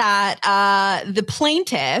appears that the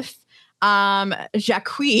plaintiff,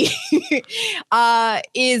 Jacques,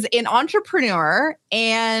 is an entrepreneur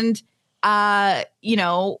and had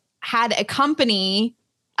a company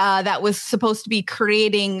that was supposed to be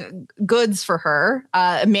creating goods for her,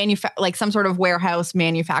 like some sort of warehouse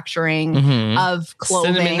manufacturing of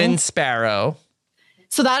clothing. Cinnamon and Sparrow.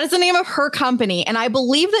 So that is the name of her company. And I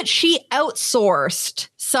believe that she outsourced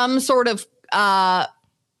some sort of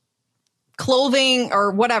clothing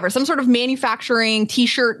or whatever, some sort of manufacturing,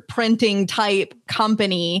 t-shirt printing type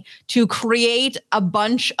company to create a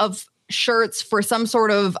bunch of shirts for some sort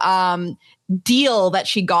of deal that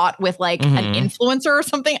she got with like an influencer or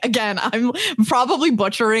something. Again, I'm probably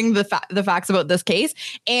butchering the facts about this case.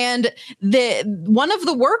 And one of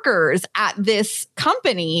the workers at this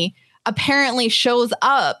company apparently shows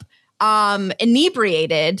up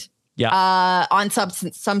inebriated on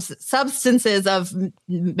substances of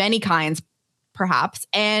many kinds, perhaps,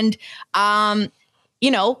 and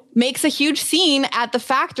makes a huge scene at the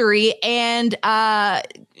factory and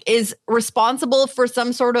is responsible for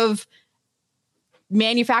some sort of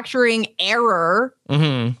manufacturing error.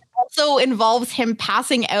 Also involves him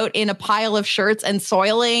passing out in a pile of shirts and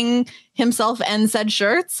soiling himself and said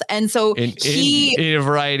shirts. And so in a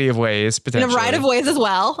variety of ways, potentially. In a variety of ways as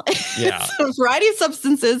well. Yeah. A variety of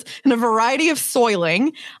substances and a variety of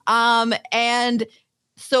soiling. And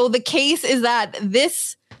so the case is that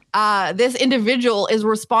this individual is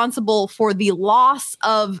responsible for the loss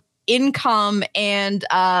of income and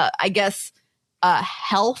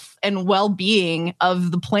health and well-being of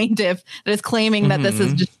the plaintiff that is claiming that this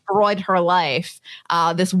has destroyed her life.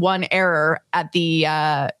 This one error at the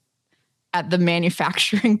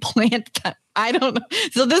manufacturing plant. I don't know.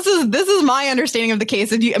 So this is my understanding of the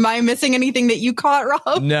case. Am I missing anything that you caught,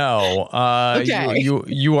 Rob? No, okay.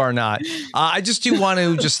 you are not. I just do want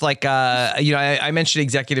to I mentioned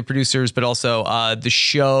executive producers, but also the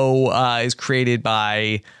show is created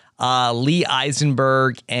by Lee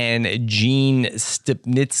Eisenberg and Gene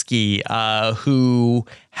Stupnitsky, who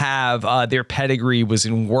have their pedigree was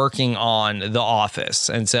in working on The Office.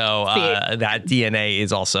 And so that DNA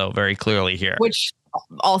is also very clearly here. Which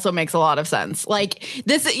also makes a lot of sense. Like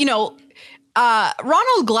this,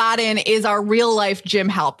 Ronald Gladden is our real life Jim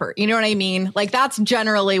Halpert. You know what I mean? Like that's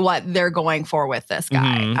generally what they're going for with this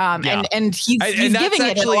guy. And he's giving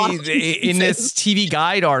it a lot of in this TV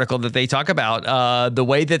Guide article that they talk about, the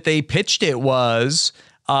way that they pitched it was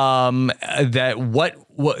that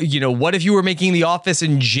what if you were making The Office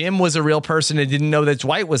and Jim was a real person and didn't know that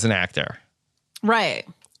Dwight was an actor? Right.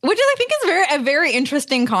 Which I think is a very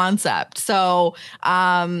interesting concept. So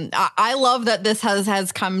I love that this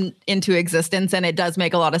has come into existence, and it does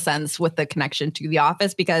make a lot of sense with the connection to The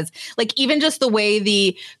Office, because like even just the way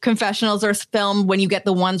the confessionals are filmed, when you get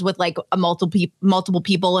the ones with like a multiple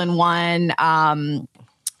people in one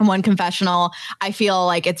confessional, I feel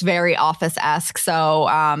like it's very Office-esque. So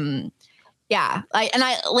yeah,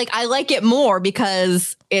 I like it more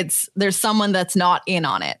because there's someone that's not in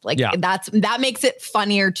on it. Like that makes it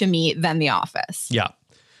funnier to me than The Office. Yeah.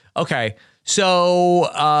 Okay. So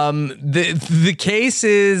the case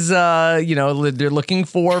is, they're looking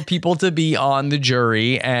for people to be on the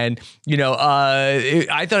jury. And,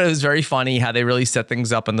 I thought it was very funny how they really set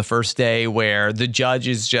things up on the first day, where the judge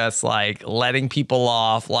is just like letting people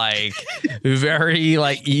off, like very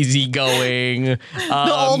like easygoing.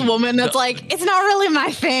 The old woman that's like, it's not really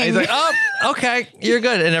my thing. He's like, oh, okay, you're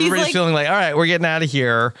good. And everybody's feeling like, all right, we're getting out of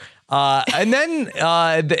here. And then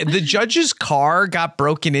the judge's car got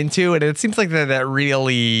broken into, and it seems like that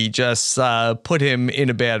really just put him in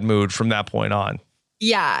a bad mood from that point on.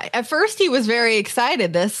 Yeah, at first he was very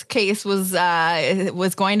excited. This case was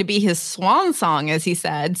going to be his swan song, as he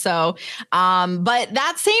said. So, but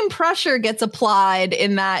that same pressure gets applied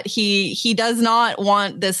in that he does not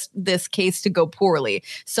want this case to go poorly.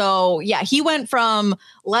 So, yeah, he went from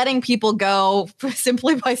letting people go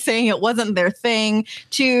simply by saying it wasn't their thing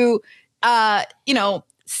to,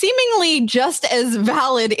 seemingly just as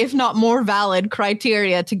valid, if not more valid,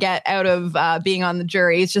 criteria to get out of being on the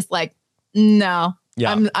jury. It's just like, no.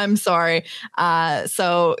 Yeah. I'm sorry.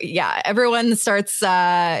 So yeah, everyone starts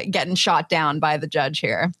getting shot down by the judge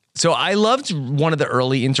here. So I loved one of the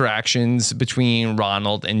early interactions between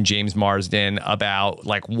Ronald and James Marsden about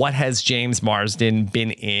like, what has James Marsden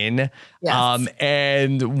been in? Yes.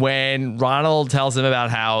 And when Ronald tells him about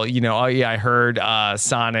how, oh yeah, I heard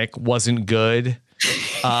Sonic wasn't good.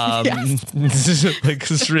 Like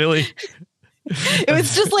it's really... It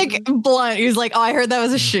was just like blunt. He was like, "Oh, I heard that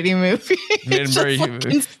was a shitty movie." Made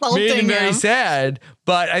him very sad.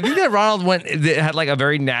 But I think that Ronald had like a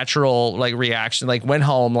very natural like reaction. Like went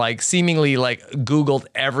home, like seemingly like Googled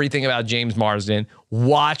everything about James Marsden,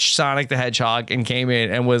 watched Sonic the Hedgehog, and came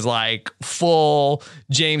in and was like full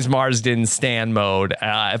James Marsden stan mode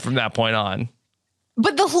from that point on.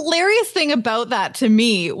 But the hilarious thing about that to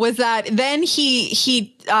me was that then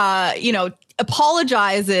he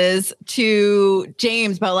apologizes to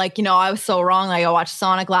James about like, I was so wrong. Like I watched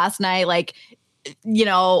Sonic last night. Like,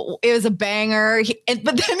 it was a banger.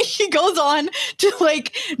 But then he goes on to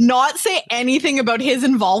like not say anything about his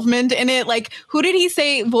involvement in it. Like, who did he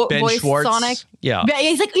say voiced Schwartz. Sonic? Yeah.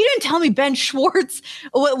 He's like, you didn't tell me Ben Schwartz.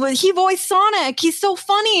 He voiced Sonic. He's so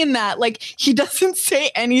funny in that. Like, he doesn't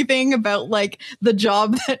say anything about like the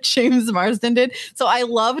job that James Marsden did. So I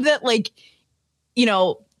love that, like,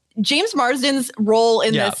 James Marsden's role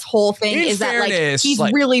in this whole thing is that like he's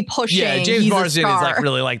like, really pushing. Yeah, James Marsden is like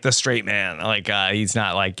really like the straight man. Like he's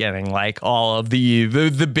not like getting like all of the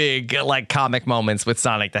big like comic moments with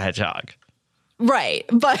Sonic the Hedgehog. Right.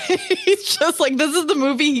 But he's just like, this is the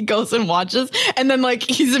movie he goes and watches. And then like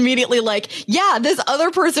he's immediately like, yeah, this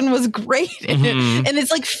other person was great. Mm-hmm. And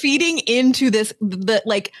it's like feeding into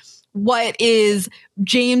what is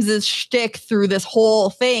James's shtick through this whole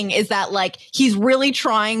thing is that like he's really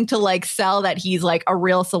trying to like sell that he's like a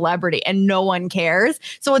real celebrity and no one cares.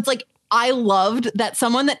 So it's like I loved that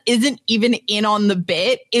someone that isn't even in on the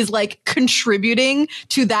bit is like contributing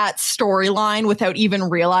to that storyline without even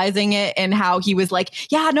realizing it, and how he was like,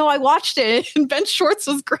 yeah, no, I watched it and Ben Schwartz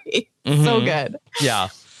was great. Mm-hmm. So good. Yeah.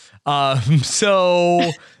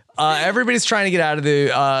 Everybody's trying to get out of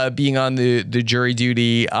the being on the jury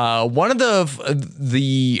duty. One of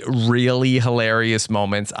the really hilarious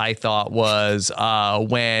moments I thought was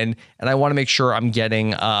when, and I want to make sure I'm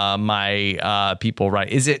getting my people right.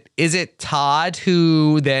 Is it Todd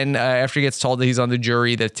who then after he gets told that he's on the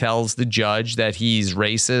jury that tells the judge that he's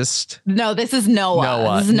racist? No, this is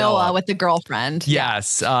Noah. This is Noah with the girlfriend. Yes.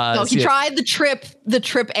 So he tried the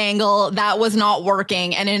trip angle. That was not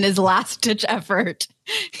working. And in his last ditch effort,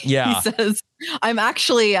 yeah, he says, I'm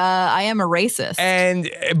actually, I am a racist. And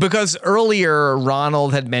because earlier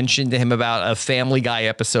Ronald had mentioned to him about a Family Guy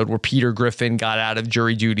episode where Peter Griffin got out of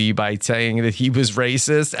jury duty by saying that he was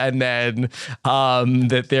racist. And then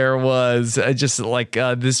that there was just like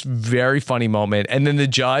this very funny moment. And then the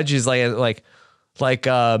judge is like, Like,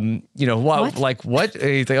 you know, what? Like, what? And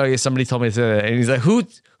he's like, oh, yeah, somebody told me to say that. And he's like,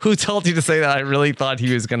 who told you to say that? I really thought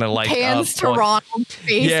he was gonna like pans to Ronald's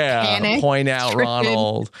face. Yeah, point out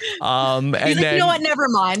Ronald. And he's like, then, you know what?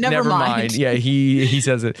 Never mind. Yeah, he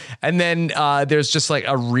says it. And then there's just like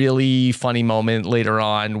a really funny moment later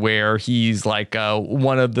on where he's like,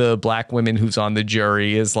 one of the black women who's on the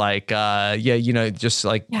jury is like, yeah, you know, just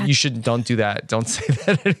like don't do that. Don't say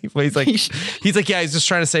that anyway. He's like, yeah, he's just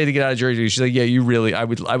trying to say to get out of jury duty. She's like, yeah, you really, I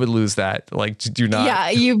would lose that. Like, do not. Yeah,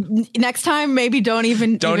 you next time maybe don't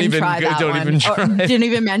even try that one. Didn't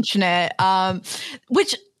even mention it.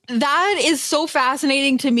 Which that is so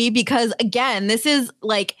fascinating to me because again, this is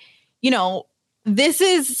like, you know, this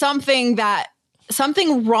is something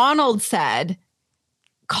Ronald said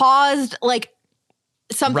caused like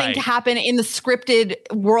something to happen in the scripted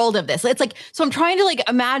world of this. It's like, so I'm trying to like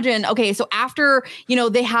imagine, okay, so after, you know,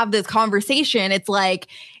 they have this conversation, it's like,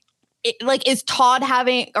 is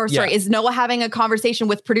is Noah having a conversation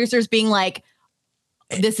with producers being like,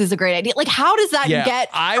 this is a great idea. Like, how does that get?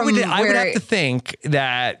 I would have to think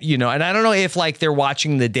that, you know, and I don't know if like they're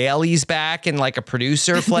watching the dailies back and like a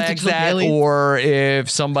producer flags that, dailies. Or if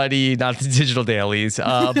somebody, not the digital dailies,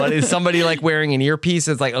 but is somebody like wearing an earpiece?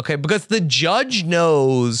 It's like, okay, because the judge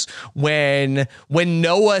knows when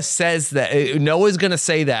Noah says that, Noah's going to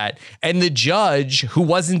say that, and the judge who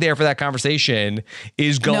wasn't there for that conversation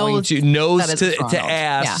is going to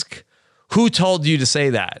ask. Yeah. Who told you to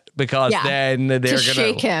say that? Because then they're going to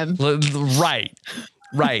shake him.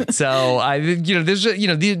 Right. So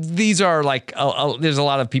these are like, there's a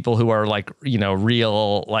lot of people who are like, you know,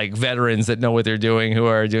 real like veterans that know what they're doing, who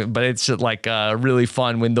are doing, but it's like really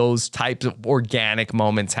fun when those types of organic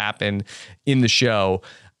moments happen in the show.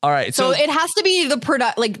 All right. So it has to be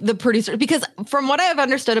the producer, because from what I've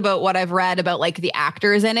understood about what I've read about like the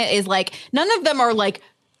actors in it is like, none of them are like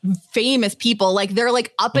famous people. Like they're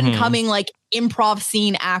like up and coming like improv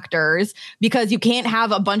scene actors, because you can't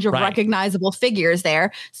have a bunch of recognizable figures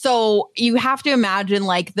there. So you have to imagine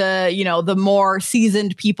like the more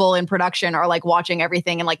seasoned people in production are like watching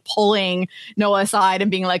everything and like pulling Noah aside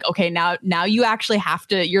and being like, okay, now you actually have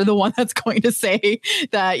to, you're the one that's going to say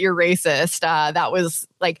that you're racist. That was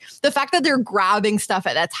like the fact that they're grabbing stuff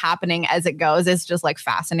that's happening as it goes is just like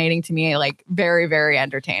fascinating to me, like very, very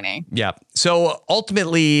entertaining. Yeah. So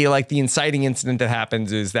ultimately, like the inciting incident that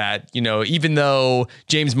happens is that, you know, even though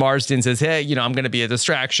James Marsden says, hey, you know, I'm going to be a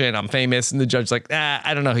distraction, I'm famous, and the judge's like,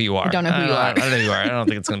 I don't know who you are. I don't know who you are. I don't know who you are. I don't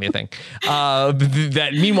think it's going to be a thing.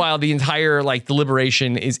 That meanwhile, the entire like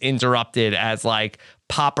deliberation is interrupted as like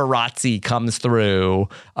paparazzi comes through,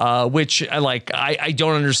 which I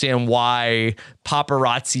don't understand why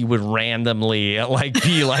paparazzi would randomly like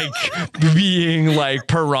be like being like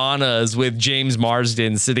piranhas with James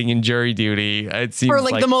Marsden sitting in jury duty. It seems for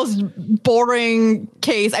like the most boring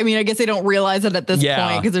case. I mean, I guess they don't realize it at this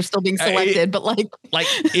point because they're still being selected, but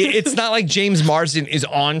it's not like James Marsden is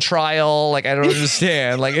on trial. Like, I don't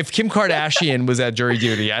understand. Like if Kim Kardashian was at jury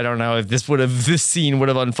duty, I don't know if this scene would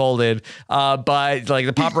have unfolded. But like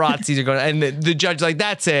the paparazzis are going, and the judge like,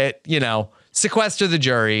 that's it, you know, sequester the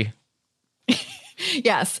jury.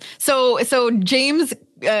 Yes. So James,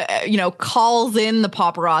 calls in the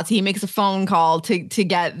paparazzi. He makes a phone call to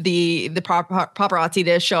get the paparazzi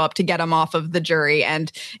to show up to get him off of the jury,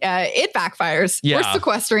 and it backfires. Yeah. We're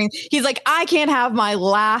sequestering. He's like, I can't have my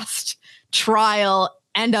last trial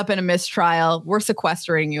end up in a mistrial. We're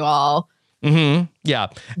sequestering you all. Mm-hmm. Yeah.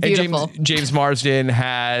 Beautiful. And James Marsden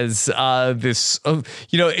has this,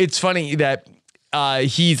 it's funny that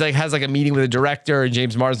he's like has like a meeting with a director, and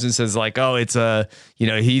James Marsden says like, oh, it's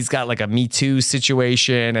he's got like a Me Too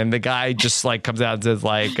situation, and the guy just like comes out and says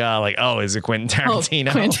like, oh, is it Quentin Tarantino?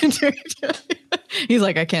 Oh, Quentin Tarantino. He's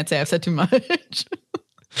like, I can't say, I've said too much.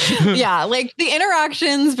 Yeah, like the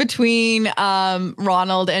interactions between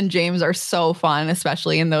Ronald and James are so fun,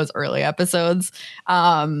 especially in those early episodes.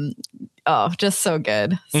 Just so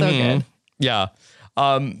good. So good. Yeah.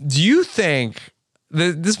 Do you think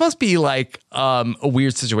this must be like a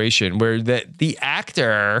weird situation where the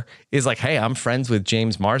actor is like, hey, I'm friends with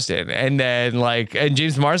James Marsden, and then and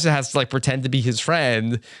James Marsden has to like pretend to be his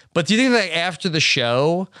friend. But do you think that after the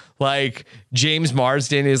show, like James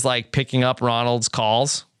Marsden is like picking up Ronald's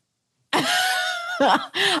calls?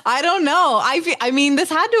 I don't know. I mean, this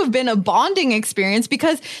had to have been a bonding experience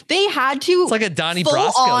because they had to. It's like a Donnie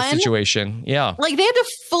Brasco situation. Yeah. Like they had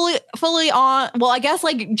to fully on. Well, I guess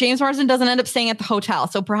like James Marsden doesn't end up staying at the hotel,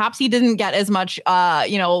 so perhaps he didn't get as much,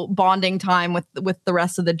 bonding time with the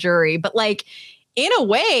rest of the jury. But like in a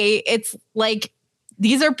way, it's like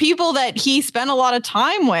these are people that he spent a lot of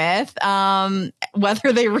time with,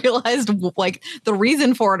 whether they realized like the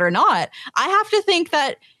reason for it or not. I have to think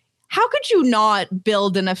that how could you not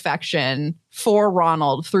build an affection for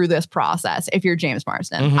Ronald through this process if you're James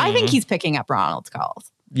Marsden? I think he's picking up Ronald's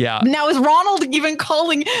calls. Yeah. Now, is Ronald even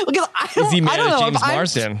calling? Because is he mad I don't at know. James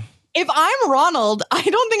Marsden? If I'm Ronald, I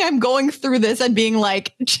don't think I'm going through this and being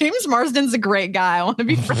like, James Marsden's a great guy. I want to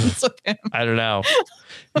be friends with him. I don't know.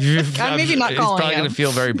 I'm maybe not calling him. He's probably going to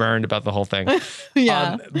feel very burned about the whole thing.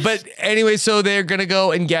 Yeah. But anyway, so they're going to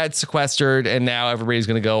go and get sequestered, and now everybody's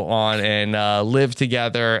going to go on and live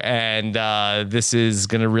together. And this is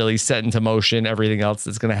going to really set into motion everything else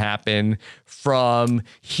that's going to happen from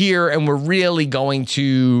here. And we're really going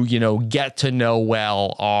to, get to know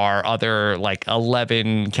well our other like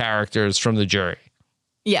 11 characters from the jury.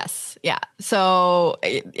 Yes. Yeah. So,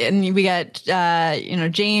 and we get,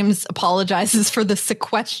 James apologizes for the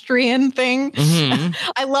sequestrian thing.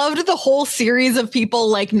 I loved the whole series of people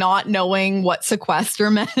like not knowing what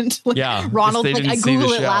sequester meant. Like, yeah. Ronald, like I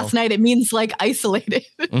Googled it last night. It means like isolated.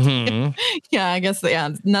 Yeah. I guess,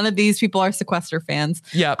 none of these people are sequester fans.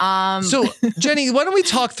 Yeah. So Jenny, why don't we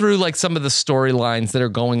talk through like some of the storylines that are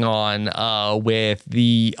going on with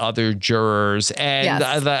the other jurors? And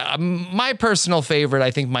my personal favorite, I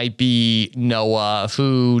think, might be Noah,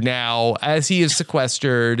 who now, as he is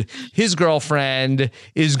sequestered, his girlfriend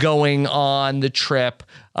is going on the trip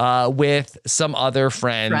with some other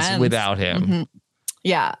friends. Without him.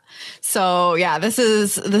 Yeah. So this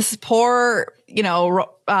is poor,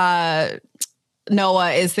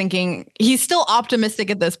 Noah is thinking, he's still optimistic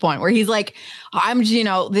at this point where he's like,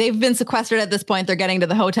 they've been sequestered at this point. They're getting to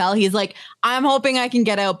the hotel. He's like, I'm hoping I can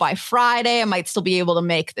get out by Friday. I might still be able to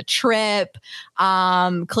make the trip.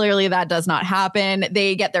 Clearly that does not happen.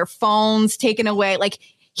 They get their phones taken away. Like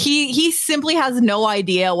he simply has no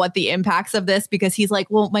idea what the impacts of this, because he's like,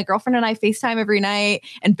 well, my girlfriend and I FaceTime every night.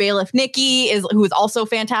 And bailiff Nikki who is also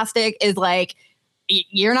fantastic, is like,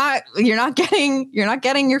 you're not getting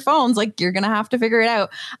your phones. Like, you're going to have to figure it out.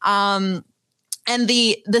 And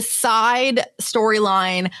the side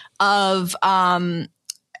storyline of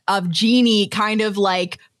Jeannie kind of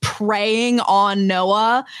like preying on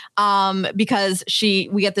Noah, because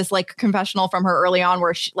we get this like confessional from her early on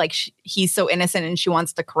where he's so innocent and she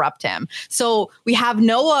wants to corrupt him. So we have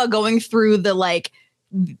Noah going through the like,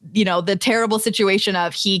 the terrible situation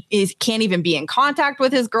of he can't even be in contact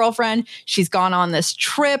with his girlfriend. She's gone on this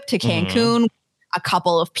trip to Cancun, a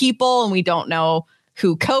couple of people, and we don't know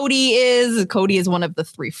who Cody is. Cody is one of the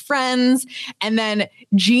 3 friends. And then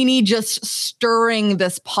Jeannie just stirring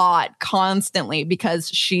this pot constantly because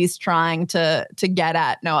she's trying to get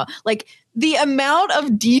at Noah. Like, the amount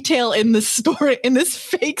of detail in this story, in this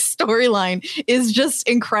fake storyline, is just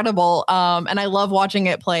incredible. And I love watching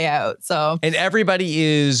it play out. So, and everybody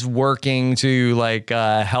is working to like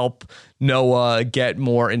help Noah get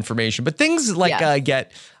more information, but things like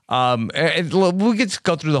get. We'll get to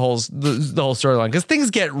go through the whole storyline, because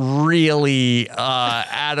things get really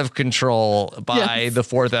out of control by the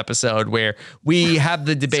 4th episode, where we have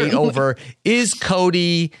the debate over, is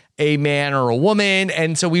Cody a man or a woman?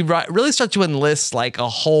 And so we really start to enlist like a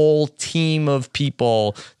whole team of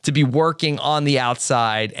people to be working on the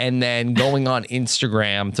outside and then going on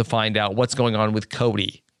Instagram to find out what's going on with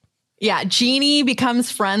Cody. Yeah, Jeannie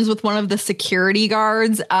becomes friends with one of the security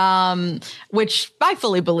guards, which I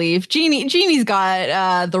fully believe. Jeannie's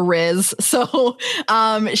got the Riz. So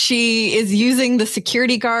she is using the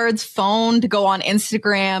security guard's phone to go on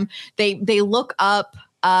Instagram. They look up,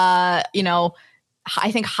 I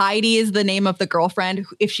think Heidi is the name of the girlfriend.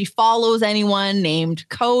 If she follows anyone named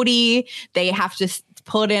Cody, they have to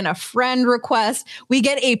put in a friend request. We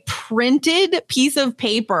get a printed piece of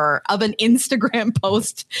paper of an Instagram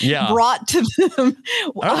post brought to them.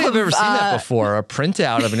 I don't think I've ever seen that before. A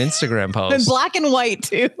printout of an Instagram post. In black and white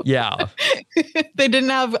too. Yeah. They didn't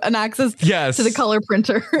have an access to the color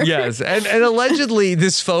printer. Yes. And allegedly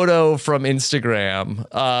this photo from Instagram,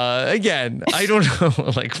 again, I don't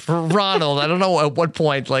know, like for Ronald, I don't know at what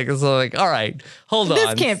point, like, it's like, all right, hold on.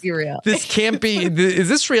 This can't be real. This can't be, is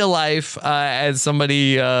this real life? As somebody,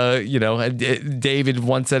 David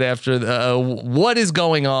once said after what is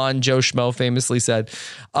going on, Joe Schmo famously said,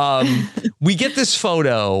 we get this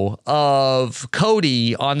photo of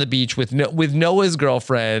Cody on the beach with Noah's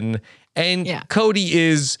girlfriend, and Cody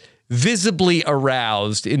is visibly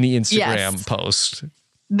aroused in the Instagram post.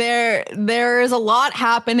 There is a lot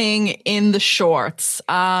happening in the shorts,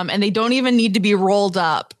 and they don't even need to be rolled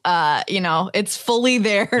up. It's fully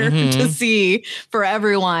there to see for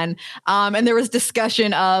everyone. And there was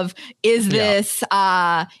discussion of, is this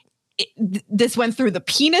this went through the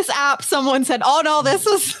penis app. Someone said, "Oh no, this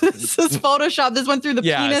is Photoshop. This went through the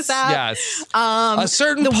penis app." Yes. A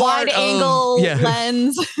certain the wide angle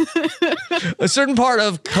lens. A certain part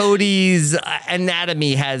of Cody's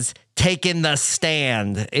anatomy has taken the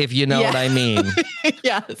stand, if you know what I mean.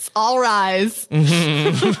 Yes. All rise.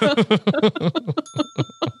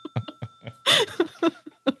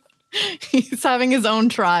 He's having his own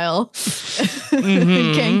trial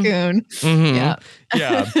in Cancun. Yeah.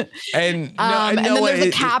 Yeah. And and then there's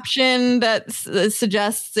a caption that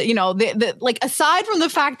suggests, you know, like aside from the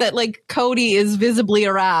fact that like Cody is visibly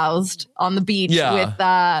aroused on the beach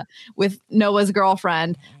with Noah's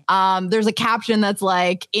girlfriend, there's a caption that's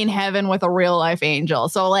like in heaven with a real life angel.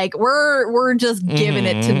 So like we're just giving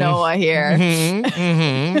it to Noah here.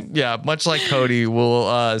 Yeah, much like Cody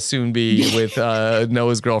will soon be with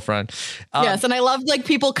Noah's girlfriend. Yes, and I loved like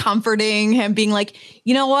people comforting him, being like,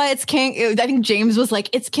 you know what, it's I think James was like,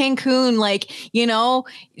 it's Cancun, like, you know,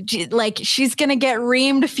 like she's gonna get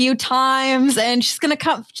reamed a few times and she's gonna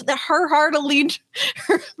come, her heart will lead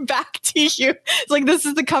her back to you. It's like, this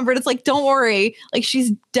is the comfort. It's like, don't worry, like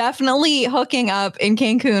she's definitely hooking up in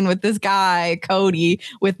Cancun with this guy Cody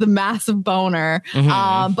with the massive boner,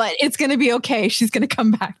 but it's gonna be okay. She's gonna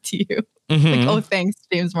come back to you. Like, oh, thanks,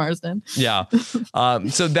 James Marsden. Yeah.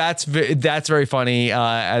 So that's very funny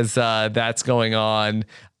as that's going on.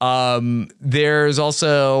 There's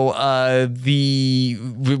also we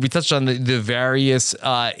touched on the various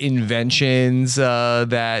inventions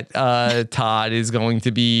that Todd is going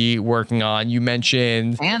to be working on. You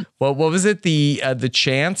mentioned what was it? The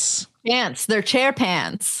chants? Pants. They're chair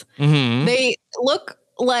pants. They look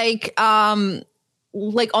like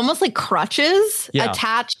almost like crutches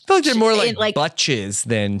attached. I feel like they're more like butches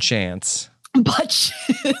than chants.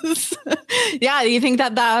 Butches. Yeah, do you think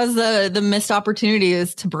that was the missed opportunity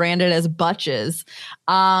is to brand it as butches?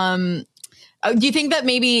 Do you think that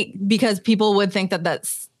maybe because people would think that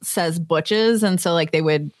says butches, and so like they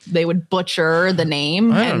would butcher the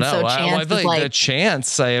name? I don't know. So I feel like the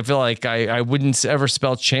chance. I feel like I wouldn't ever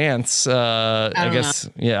spell chance. I guess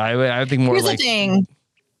know. Yeah. I think more. Here's like the thing.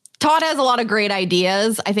 Todd has a lot of great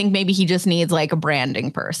ideas. I think maybe he just needs like a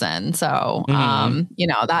branding person. So, you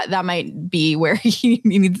know, that might be where he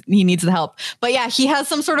needs the help. But yeah, he has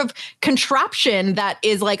some sort of contraption that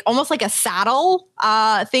is like almost like a saddle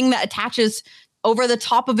thing that attaches over the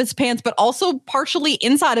top of his pants, but also partially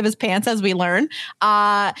inside of his pants, as we learn,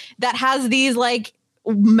 that has these like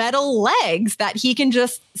metal legs that he can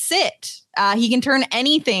just sit. He can turn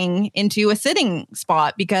anything into a sitting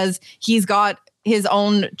spot because he's got his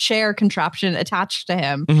own chair contraption attached to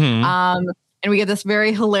him. And we get this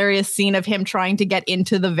very hilarious scene of him trying to get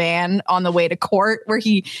into the van on the way to court, where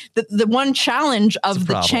the one challenge of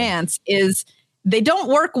the chants is they don't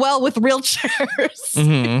work well with real chairs.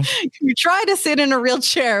 You try to sit in a real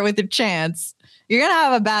chair with a chance, you're going to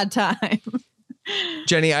have a bad time.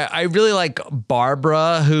 Jenny, I really like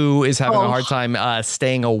Barbara, who is having a hard time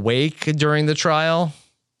staying awake during the trial.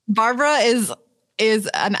 Barbara is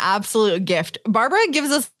an absolute gift. Barbara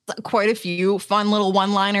gives us quite a few fun little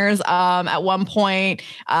one-liners. At one point,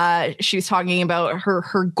 she was talking about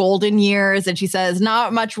her golden years, and she says,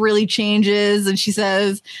 not much really changes. And she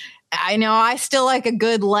says, I know, I still like a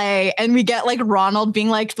good lay. And we get like Ronald being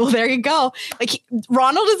like, well, there you go. Like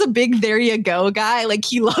Ronald is a big there you go guy. Like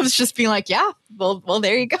he loves just being like, yeah, well,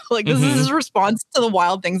 there you go. Like this is his response to the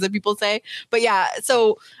wild things that people say. But yeah,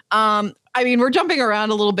 so I mean, we're jumping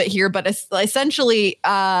around a little bit here, but essentially,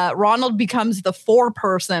 Ronald becomes the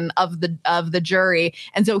foreperson of the jury,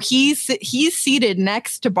 and so he's seated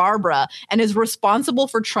next to Barbara and is responsible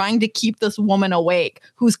for trying to keep this woman awake,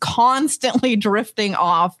 who's constantly drifting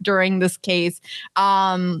off during this case.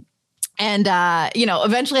 And you know,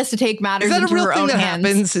 eventually has to take matters into her own hands. Is that a real thing that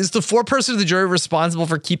happens? Is the foreperson of the jury responsible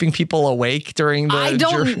for keeping people awake during the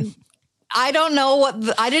jury? I don't know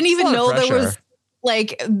I didn't even know there was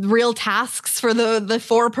like real tasks for the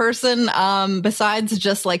foreperson besides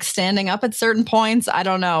just like standing up at certain points. I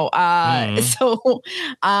don't know. So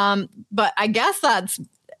but I guess that's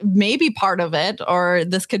maybe part of it, or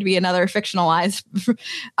this could be another fictionalized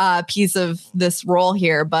piece of this role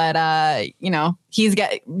here. But you know,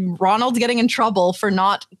 Ronald's getting in trouble for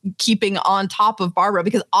not keeping on top of Barbara,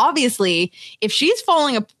 because obviously if she's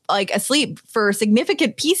falling asleep for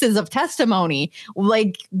significant pieces of testimony,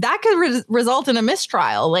 like that could result in a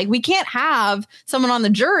mistrial. Like we can't have someone on the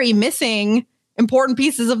jury missing important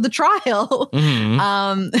pieces of the trial.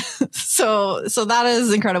 So that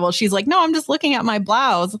is incredible. She's like, no, I'm just looking at my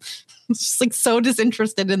blouse. Just like so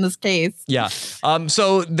disinterested in this case. Yeah.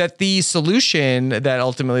 So that the solution that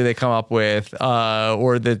ultimately they come up with,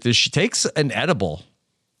 or that she takes an edible.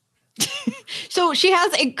 So she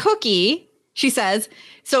has a cookie, she says.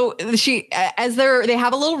 So they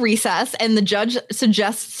have a little recess, and the judge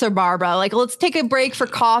suggests to Barbara, like, let's take a break for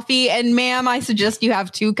coffee. And ma'am, I suggest you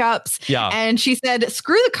have 2 cups. Yeah. And she said,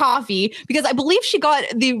 screw the coffee, because I believe she got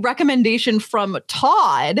the recommendation from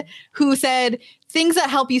Todd, who said things that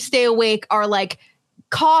help you stay awake are like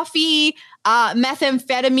coffee,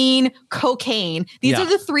 methamphetamine, cocaine. These are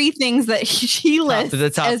the 3 things that she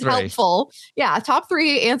lists as helpful. Yeah, top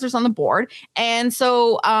 3 answers on the board. And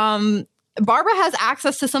so Barbara has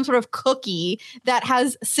access to some sort of cookie that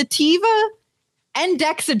has sativa and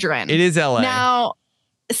dexedrine. It is LA. Now,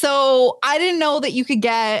 so I didn't know that you could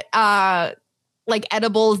get like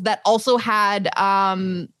edibles that also had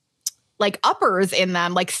like uppers in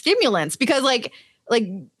them, like stimulants, because like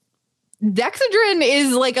dexedrine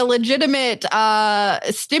is like a legitimate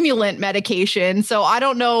stimulant medication. So I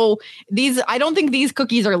don't know I don't think these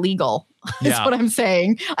cookies are legal. Is what I'm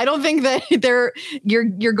saying. I don't think that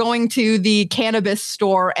you're going to the cannabis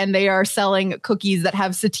store and they are selling cookies that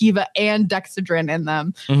have sativa and dexedrine in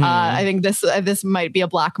them. Mm-hmm. I think this might be a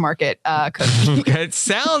black market cookie. It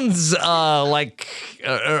sounds like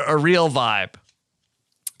a real vibe.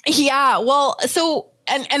 Yeah. Well, so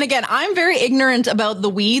and again, I'm very ignorant about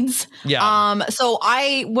the weeds. Yeah. So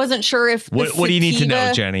I wasn't sure if what do you need to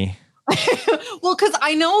know, Jenny? Well, because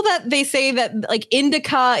I know that they say that like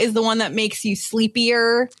indica is the one that makes you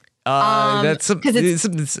sleepier. That's because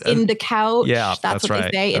it's indica. Yeah, that's what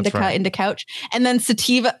right. they say. That's Indica, right. indica. And then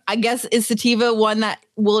sativa, I guess, is sativa one that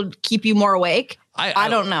will keep you more awake? I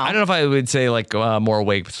don't know. I don't know if I would say like more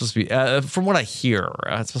awake. It's supposed to be, from what I hear,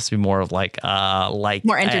 it's supposed to be more of like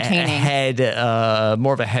more entertaining,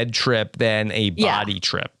 more of a head trip than a body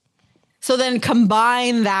trip. So then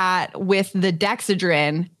combine that with the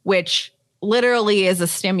dexedrine, which literally is a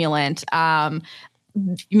stimulant.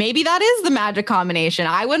 Maybe that is the magic combination.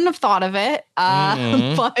 I wouldn't have thought of it.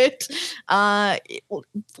 But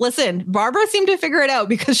listen, Barbara seemed to figure it out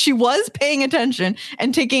because she was paying attention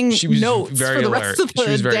and taking notes for the rest of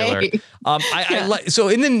the day. So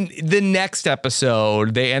in the next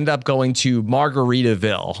episode, they end up going to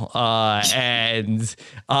Margaritaville,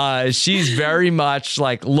 and she's very much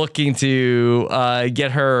like looking to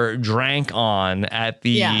get her drank on at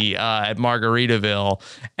the at Margaritaville,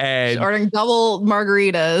 and she's ordering double margaritas.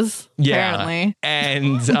 Apparently,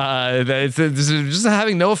 and it's just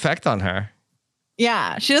having no effect on her.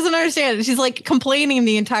 Yeah, she doesn't understand. She's like complaining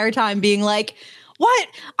the entire time, being like, "What?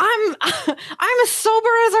 I'm as sober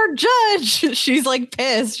as our judge." She's like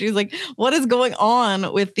pissed. She's like, "What is going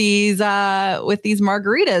on with these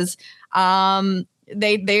margaritas?"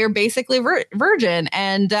 They are basically virgin,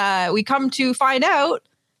 and we come to find out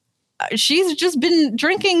she's just been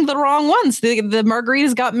drinking the wrong ones. The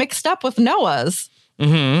margaritas got mixed up with Noah's.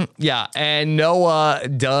 Mm-hmm. Yeah, and Noah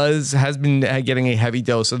has been getting a heavy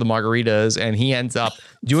dose of the margaritas, and he ends up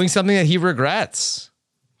doing something that he regrets.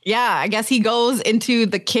 Yeah, I guess he goes into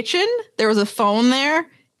the kitchen. There was a phone there.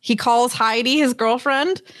 He calls Heidi, his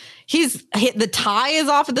girlfriend. The tie is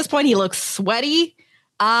off at this point. He looks sweaty.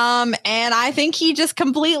 And I think he just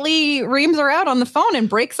completely reams her out on the phone and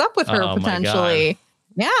breaks up with her potentially.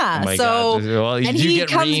 Yeah. Oh so, well, and he get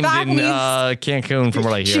reamed in Cancun from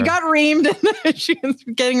what I hear. She got reamed. She's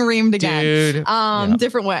getting reamed again. Dude.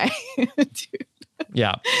 Different way. Dude.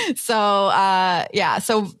 Yeah. So,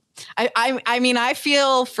 So I mean, I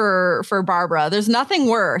feel for Barbara. There's nothing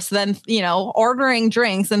worse than, ordering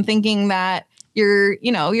drinks and thinking that you're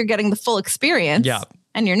getting the full experience. Yeah.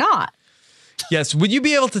 And you're not. Yes. Would you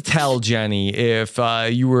be able to tell, Jenny, if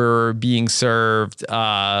you were being served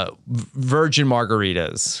virgin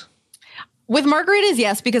margaritas? With margaritas,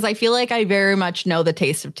 yes, because I feel like I very much know the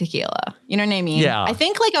taste of tequila. You know what I mean? Yeah. I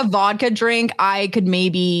think like a vodka drink, I could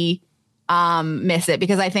maybe miss it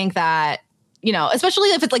because I think that, especially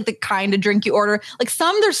if it's like the kind of drink you order, like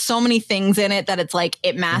there's so many things in it that it's like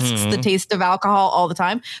it masks the taste of alcohol all the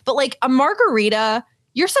time. But like a margarita,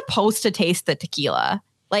 you're supposed to taste the tequila.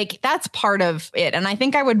 Like that's part of it. And I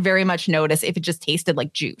think I would very much notice if it just tasted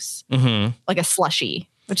like juice, like a slushy,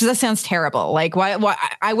 that sounds terrible. Like why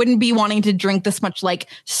I wouldn't be wanting to drink this much like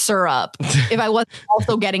syrup if I wasn't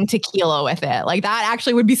also getting tequila with it. Like that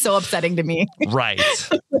actually would be so upsetting to me. Right.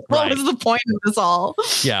 What was the point of this all?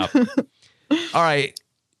 Yeah. All right,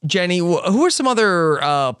 Jenny, who are some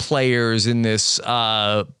other players in this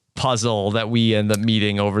puzzle that we end up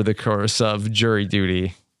meeting over the course of jury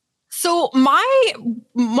duty? So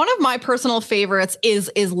one of my personal favorites is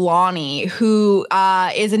Lonnie, who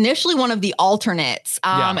is initially one of the alternates.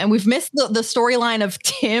 And we've missed the storyline of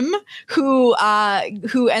Tim, who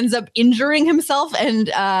ends up injuring himself and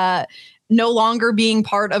no longer being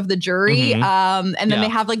part of the jury. And then they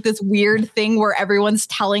have like this weird thing where everyone's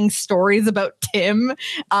telling stories about Tim.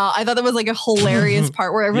 I thought that was like a hilarious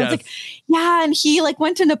part where everyone's like, yeah, and he like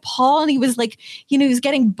went to Nepal and he was like, you know, he was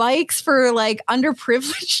getting bikes for like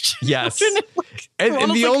underprivileged children.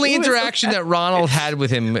 And the only interaction that Ronald had with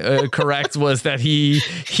him, correct, was that he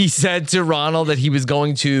said to Ronald that he was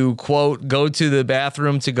going to, quote, go to the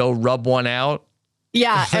bathroom to go rub one out.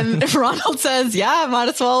 Yeah. And Ronald says, yeah, might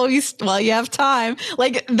as well while you have time.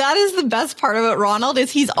 Like, that is the best part about Ronald is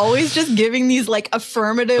he's always just giving these like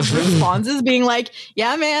affirmative responses, being like,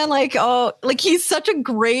 yeah, man, like, oh, like he's such a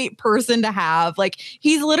great person to have. Like,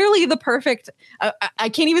 he's literally the perfect, I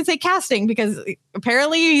can't even say casting because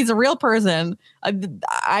apparently he's a real person.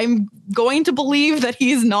 I'm going to believe that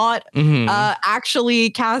he's not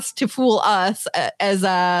actually cast to fool us as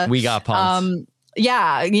a... We got pumped.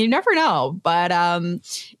 Yeah, you never know. But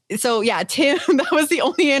so yeah, Tim, that was the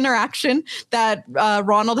only interaction that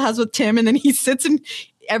Ronald has with Tim. And then he sits and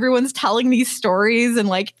everyone's telling these stories and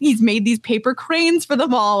like he's made these paper cranes for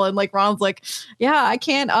them all. And like Ronald's like, yeah, I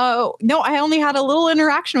can't. No, I only had a little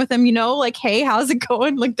interaction with him, you know, like, hey, how's it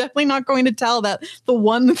going? Like, definitely not going to tell that the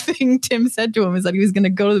one thing Tim said to him is that he was going to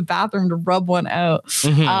go to the bathroom to rub one out.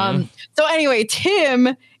 So anyway,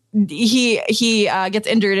 Tim, he gets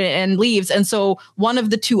injured and leaves. And so one of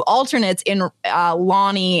the two alternates in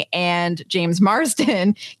Lonnie and James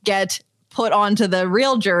Marsden get put onto the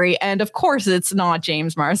real jury. And of course, it's not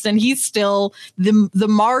James Marsden. He's still the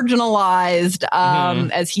marginalized,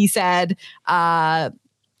 as he said,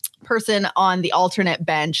 person on the alternate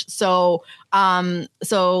bench. So Lonnie,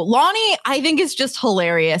 I think, is just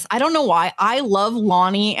hilarious. I don't know why. I love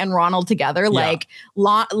Lonnie and Ronald together. Like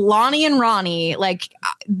Lonnie and Ronnie, like,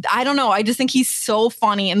 I don't know. I just think he's so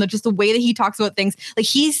funny. And just the way that he talks about things, like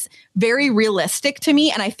he's very realistic to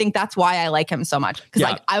me. And I think that's why I like him so much. Cause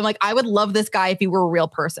I would love this guy if he were a real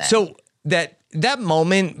person. So that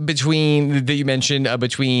moment between that you mentioned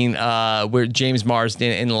between where James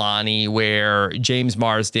Marsden and Lonnie, where James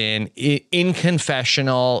Marsden in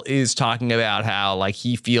confessional is talking about how like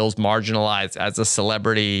he feels marginalized as a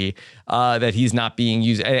celebrity, that he's not being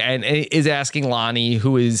used, and is asking Lonnie,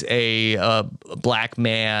 who is a black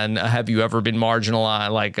man, have you ever been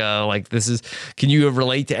marginalized? Like this is, can you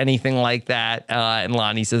relate to anything like that? And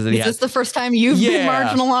Lonnie says that is this the first time you've been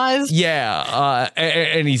marginalized? Yeah,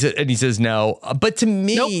 and he says no. But to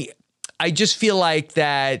me, I just feel like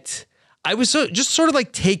that I was just sort of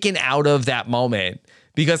like taken out of that moment,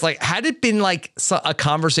 because like had it been like a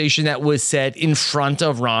conversation that was said in front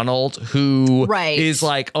of Ronald, who is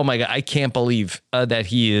like, oh my God, I can't believe that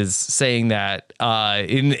he is saying that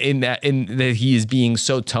in that he is being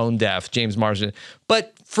so tone deaf, James Marsden.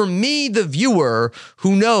 But for me, the viewer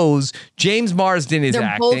who knows James Marsden is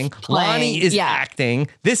acting, Lonnie is acting.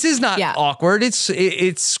 This is not awkward. It's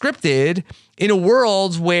scripted. In a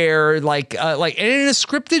world where like in a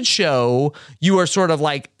scripted show, you are sort of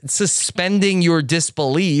like suspending your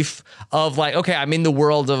disbelief of like, okay, I'm in the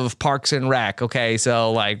world of Parks and Rec. Okay,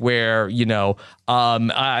 so like where, you know,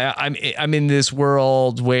 I'm in this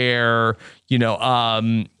world where, you know,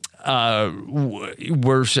 I'm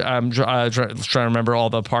trying to remember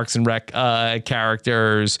all the Parks and Rec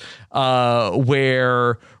characters,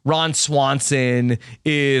 where Ron Swanson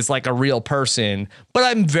is like a real person. But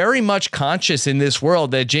I'm very much conscious in this world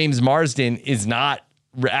that James Marsden is not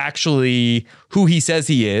actually who he says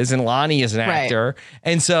he is, and Lonnie is an actor.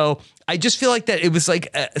 And so I just feel like that it was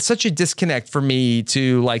like such a disconnect for me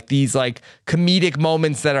to like these like comedic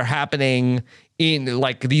moments that are happening in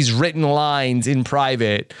like these written lines in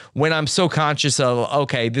private, when I'm so conscious of,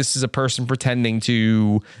 okay, this is a person pretending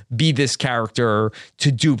to be this character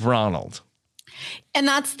to dupe Ronald. And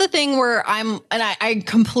that's the thing where I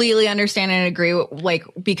completely understand and agree with, like,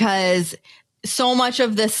 because so much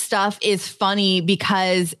of this stuff is funny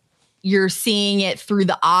because you're seeing it through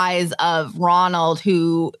the eyes of Ronald,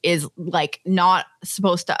 who is like not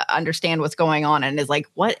supposed to understand what's going on and is like,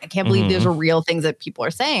 what? I can't believe these are real things that people are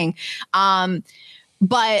saying.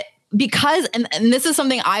 But because, and this is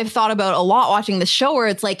something I've thought about a lot watching the show, where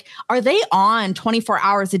it's like, are they on 24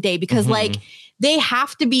 hours a day? Because like they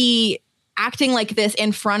have to be acting like this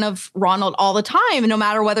in front of Ronald all the time, no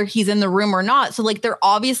matter whether he's in the room or not. So like they're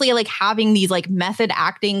obviously like having these like method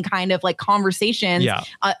acting kind of like conversations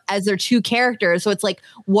as their two characters. So it's like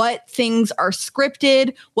what things are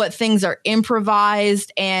scripted, what things are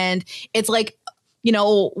improvised. And it's like, you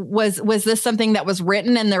know, was this something that was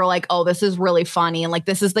written and they're like, oh, this is really funny. And like,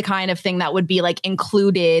 this is the kind of thing that would be like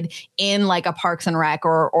included in like a Parks and Rec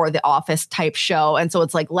or The Office type show. And so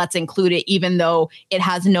it's like, let's include it, even though it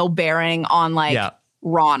has no bearing on like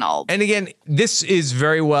Ronald. And again, this is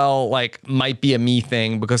very well like might be a me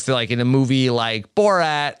thing because they're like in a movie like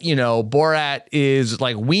Borat, you know, Borat is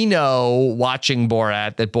like, we know watching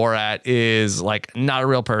Borat that Borat is like not a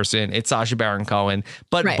real person. It's Sacha Baron Cohen,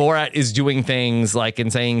 but Borat is doing things like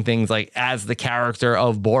and saying things like as the character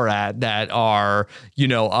of Borat that are, you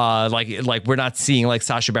know, like we're not seeing like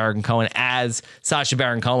Sacha Baron Cohen as Sacha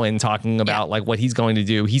Baron Cohen talking about like what he's going to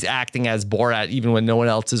do. He's acting as Borat even when no one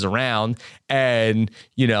else is around. And,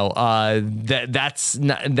 you know, that's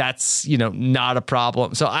you know, not a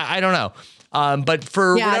problem. So I don't know. But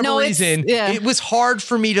for whatever reason, it was hard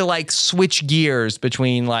for me to like switch gears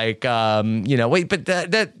between like, you know, wait, but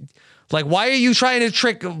that like, why are you trying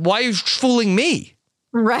to why are you fooling me?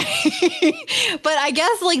 Right. But I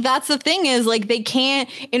guess like that's the thing is like they can't,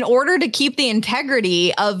 in order to keep the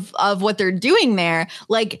integrity of what they're doing there,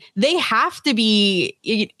 like they have to be,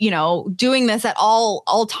 you know, doing this at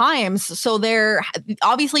all times. So they're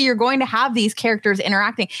obviously you're going to have these characters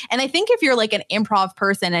interacting. And I think if you're like an improv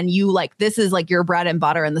person and you like this is like your bread and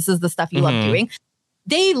butter and this is the stuff you love doing,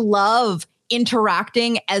 they love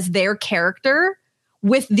interacting as their character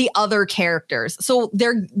with the other characters. So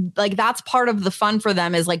they're like, that's part of the fun for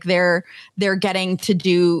them is like they're getting to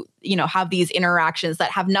do, you know, have these interactions that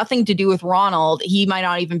have nothing to do with Ronald. He might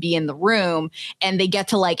not even be in the room and they get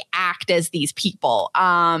to like act as these people.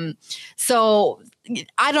 So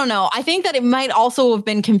I don't know. I think that it might also have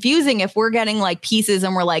been confusing if we're getting like pieces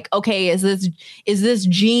and we're like, okay, is this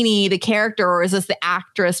Jeannie the character or is this the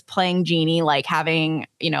actress playing Jeannie, like having,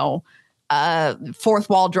 you know, fourth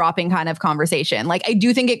wall dropping kind of conversation. Like, I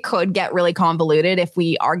do think it could get really convoluted if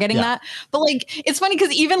we are getting that. But like, it's funny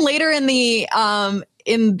because even later in the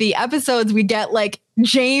episodes, we get like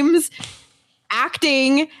James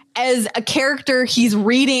acting as a character he's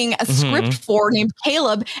reading a script for named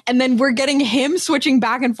Caleb. And then we're getting him switching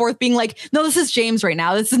back and forth being like, no, this is James right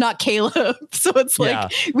now. This is not Caleb. So it's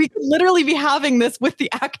like, we could literally be having this with the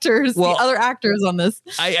actors, the other actors on this.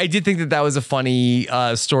 I did think that was a funny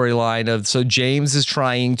storyline of, so James is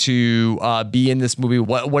trying to be in this movie.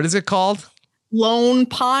 What is it called? Lone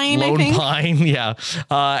Pine, I think. Lone Pine, yeah.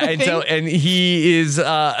 And he is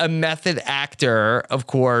a method actor, of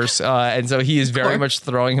course. And so he is very much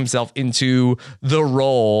throwing himself into the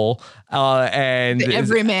role. And the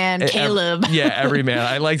everyman, Caleb. Everyman.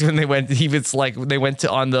 I liked when they went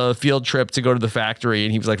on the field trip to go to the factory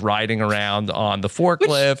and he was like riding around on the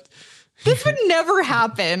forklift. This would never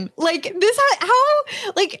happen. Like this,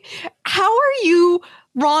 how are you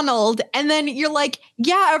Ronald? And then you're like,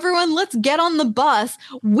 yeah, everyone, let's get on the bus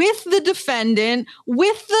with the defendant,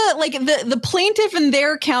 with the plaintiff and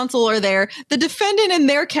their counsel are there. The defendant and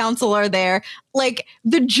their counsel are there. Like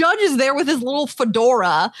the judge is there with his little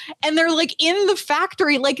fedora and they're like in the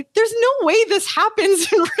factory. Like there's no way this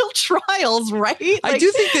happens in real trials, right? I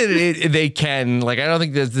do think that they can, like, I don't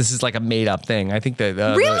think that this is like a made up thing. I think that,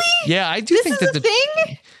 really? I do think that the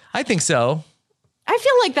thing. I think so. I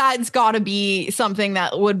feel like that's got to be something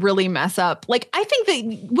that would really mess up. Like, I think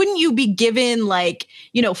that wouldn't you be given like,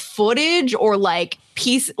 you know, footage or like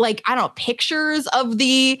pictures of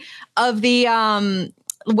the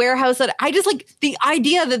warehouse that I just like the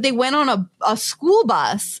idea that they went on a school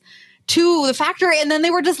bus to the factory and then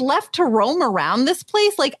they were just left to roam around this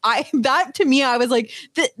place. Like that to me, I was like,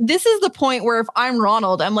 this is the point where if I'm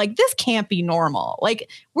Ronald, I'm like, this can't be normal. Like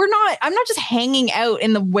I'm not just hanging out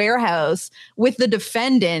in the warehouse with the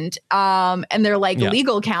defendant and their like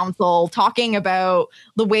legal counsel talking about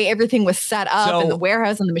the way everything was set up in the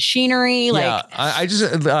warehouse and the machinery. Yeah, I just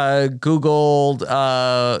Googled,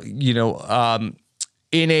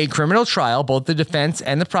 in a criminal trial, both the defense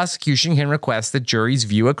and the prosecution can request that juries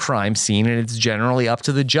view a crime scene, and it's generally up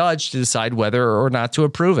to the judge to decide whether or not to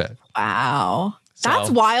approve it. Wow. That's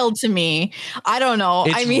wild to me. I don't know.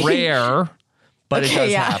 It's rare, but it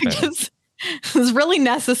does happen. It's really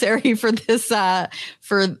necessary for this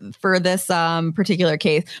for this particular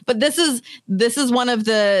case. But this is one of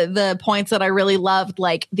the points that I really loved,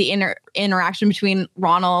 like the interaction between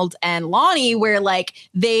Ronald and Lonnie, where like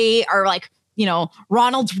they are like, you know,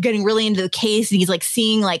 Ronald's getting really into the case and he's like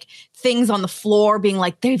seeing like things on the floor being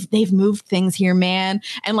like, they've moved things here, man.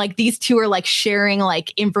 And like these two are like sharing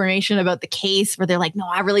like information about the case where they're like, no,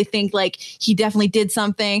 I really think like he definitely did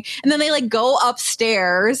something. And then they like go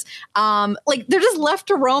upstairs. Like they're just left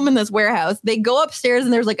to roam in this warehouse. They go upstairs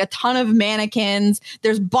and there's like a ton of mannequins.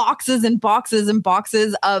 There's boxes and boxes and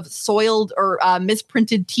boxes of soiled or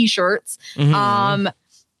misprinted t-shirts.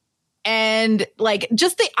 And like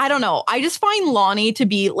I don't know. I just find Lonnie to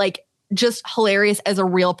be like just hilarious as a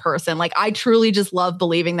real person. Like I truly just love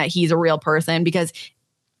believing that he's a real person because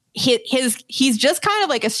he's just kind of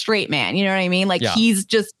like a straight man, you know what I mean? Like he's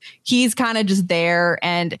kind of just there,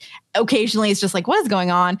 and occasionally it's just like, what is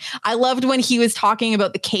going on? I loved when he was talking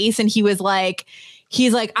about the case and he's like,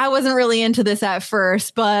 I wasn't really into this at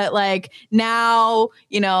first, but like now,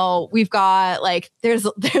 you know, we've got like, there's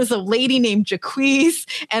a lady named Jaquise,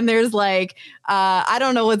 and there's like, I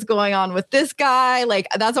don't know what's going on with this guy. Like,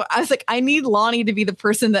 that's what I was like, I need Lonnie to be the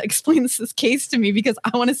person that explains this case to me because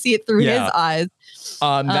I want to see it through his eyes.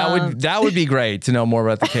 That would be great to know more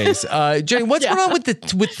about the case. Jenny, what's going on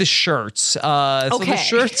with the shirts? So the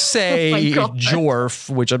shirts say Jorf,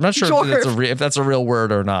 which I'm not sure if that's a real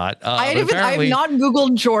word or not. I have not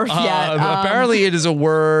Googled Jorf yet. Apparently, it is a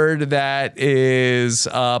word that is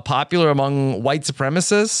popular among white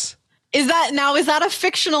supremacists. Is that a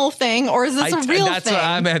fictional thing, or is this a real thing?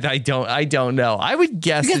 I don't know. I would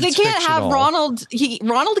guess because they can't have Ronald.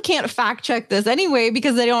 Ronald can't fact check this anyway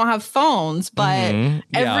because they don't have phones. But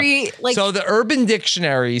so the Urban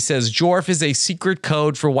Dictionary says Jorf is a secret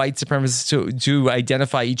code for white supremacists to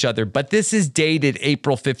identify each other. But this is dated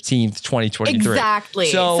April 15th, 2023. Exactly.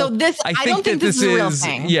 So this I don't think this is a real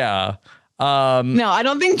thing. Yeah. No, I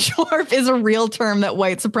don't think Jorf is a real term that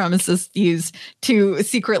white supremacists use to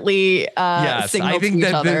secretly signal I think to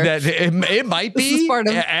each other. that it might be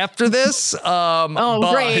after this.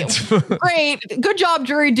 Great. Good job,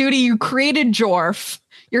 Jury Duty. You created Jorf.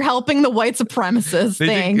 You're helping the white supremacists.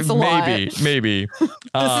 Thanks a lot. Maybe. This is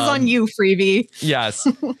on you, Freebie. Yes.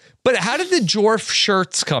 But how did the Jorf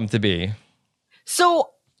shirts come to be? So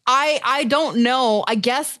I don't know. I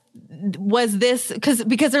guess was this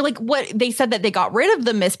because they're like, what they said that they got rid of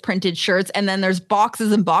the misprinted shirts, and then there's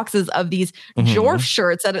boxes and boxes of these Jorf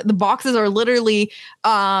shirts that the boxes are literally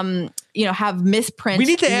have misprint. We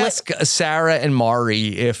need to ask Sarah and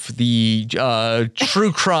Mari if the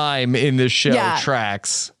true crime in this show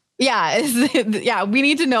tracks. Yeah, we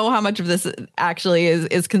need to know how much of this actually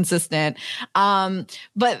is consistent.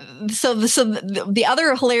 But so the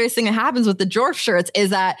other hilarious thing that happens with the Jorf shirts is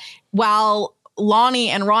that while Lonnie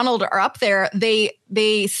and Ronald are up there,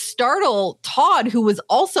 they startle Todd, who was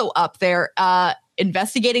also up there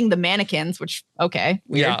investigating the mannequins, which, okay,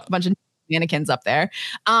 weird. A bunch of mannequins up there.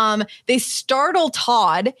 They startle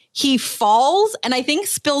Todd. He falls and I think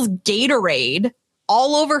spills Gatorade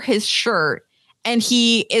all over his shirt. And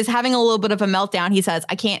he is having a little bit of a meltdown. He says,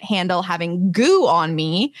 I can't handle having goo on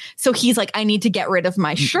me. So he's like, I need to get rid of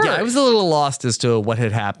my shirt. Yeah, I was a little lost as to what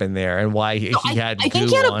had happened there and why he had goo on him. I think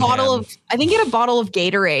he had a bottle of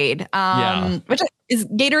Gatorade. Which is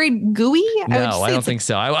Gatorade gooey? No, I don't think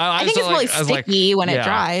so. I think it's really sticky when it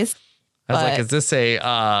dries. I was like, is this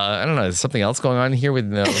I don't know, is something else going on here with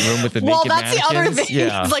the room with the naked mannequins? Well, that's the other thing.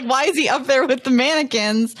 Yeah. It's like, why is he up there with the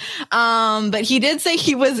mannequins? But he did say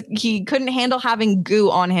he couldn't handle having goo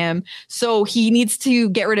on him. So he needs to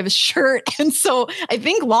get rid of his shirt. And so I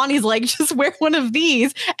think Lonnie's like, just wear one of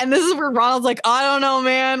these. And this is where Ronald's like, I don't know,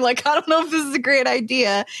 man. Like, I don't know if this is a great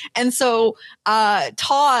idea. And so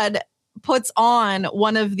Todd puts on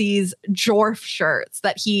one of these Jorf shirts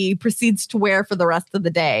that he proceeds to wear for the rest of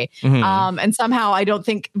the day. And somehow I don't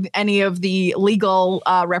think any of the legal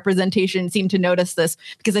representation seemed to notice this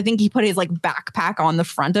because I think he put his like backpack on the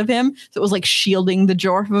front of him. So it was like shielding the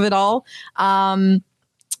Jorf of it all.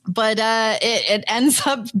 But it ends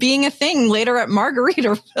up being a thing later at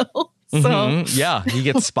Margaritaville. So yeah, he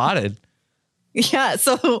gets spotted. Yeah.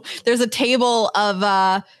 So there's a table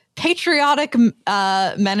of patriotic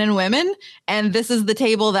men and women, and this is the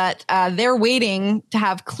table that they're waiting to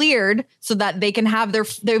have cleared so that they can have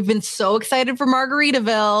they've been so excited for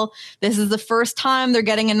Margaritaville. This is the first time they're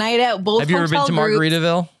getting a night out. Both have you ever been to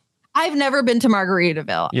Margaritaville? I've never been to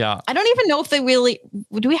Margaritaville. Yeah, I don't even know if they really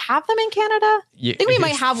do. We have them in Canada? I think we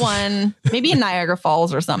might have one, maybe in Niagara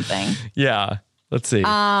Falls or something. Yeah, let's see.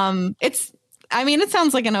 It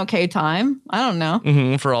sounds like an okay time. I don't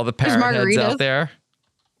know. For all the parent heads out there.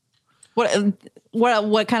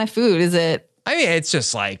 What kind of food is it? I mean, it's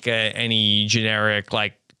just like any generic,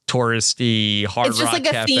 like touristy Hard Rock Cafe. It's just like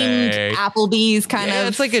a themed Applebee's kind of.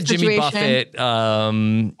 It's like a Jimmy Buffett.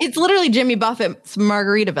 It's literally Jimmy Buffett's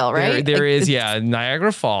Margaritaville, right? There is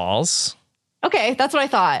Niagara Falls. Okay, that's what I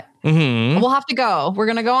thought. We'll have to go. We're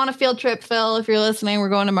gonna go on a field trip, Phil. If you're listening, we're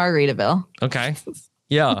going to Margaritaville. Okay.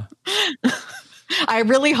 Yeah. I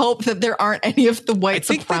really hope that there aren't any of the white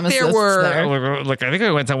supremacists there. Look, I think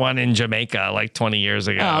I went to one in Jamaica like 20 years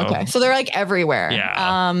ago. Oh, okay. So they're like everywhere.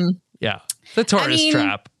 Yeah. Yeah. The tourist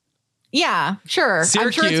trap. Yeah, sure.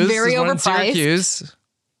 Syracuse, I'm sure it's very overpriced. Syracuse.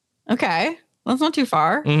 Okay. Well, that's not too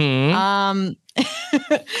far.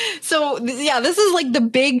 So yeah, this is like the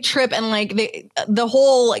big trip, and like the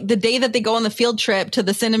whole like the day that they go on the field trip to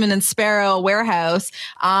the Cinnamon and Sparrow warehouse,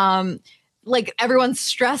 like everyone's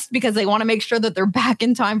stressed because they want to make sure that they're back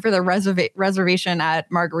in time for their reservation at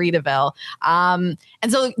Margaritaville. And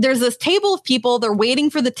so there's this table of people. They're waiting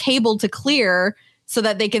for the table to clear so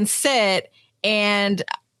that they can sit, and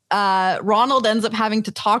Ronald ends up having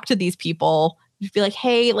to talk to these people. Be like,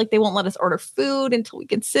 hey, like they won't let us order food until we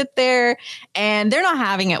can sit there, and they're not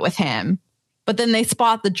having it with him. But then they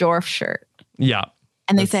spot the Jorf shirt. Yeah,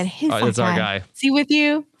 and they said, "Hey, that's our guy. Is he with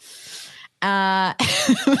you?"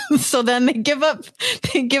 So then they give up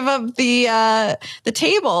the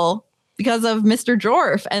table because of Mr.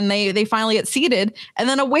 Jorf, and they finally get seated. And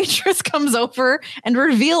then a waitress comes over and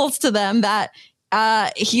reveals to them that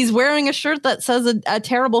he's wearing a shirt that says a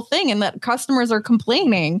terrible thing, and that customers are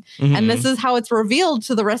complaining. Mm-hmm. And this is how it's revealed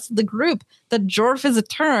to the rest of the group that Jorf is a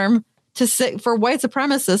term for white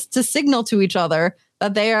supremacists to signal to each other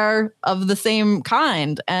that they are of the same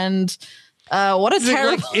kind. And what a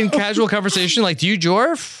terrible like in casual conversation. Like, do you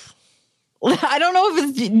Jorf? I don't know if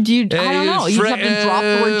it's do you. I don't know. You have to drop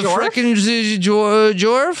the word Jorf. Frickin'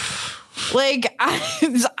 Jorf. Like,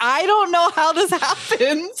 I don't know how this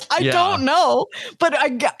happens. I don't know. But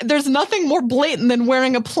there's nothing more blatant than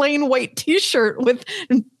wearing a plain white T-shirt with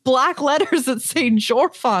black letters that say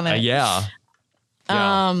Jorf on it. Yeah. So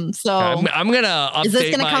I'm gonna update. Is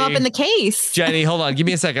this gonna come up in the case? Jenny, hold on. Give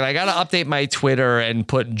me a second. I gotta update my Twitter and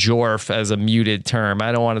put Jorf as a muted term.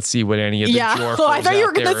 I don't want to see what any of the Jorfers I thought you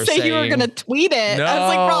were gonna say saying. you were gonna tweet it. No. I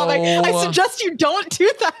was like, Rob, I suggest you don't do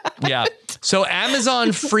that. Yeah. So Amazon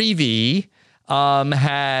Freevee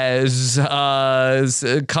has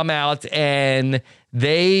come out, and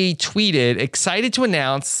they tweeted, excited to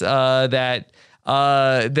announce that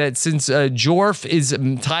since Jorf is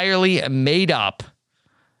entirely made up,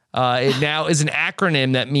 it now is an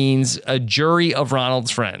acronym that means a jury of Ronald's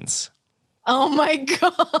friends. Oh my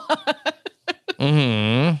God.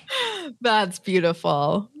 Mm-hmm. That's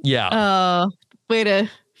beautiful. Yeah. Way to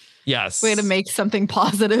Yes. Way to make something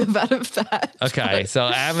positive out of that. Okay, so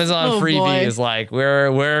Amazon Freevee is like,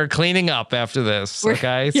 we're cleaning up after this.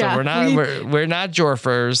 Okay, so we're not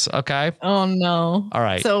Jorfers. Okay. Oh no. All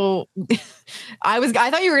right. So I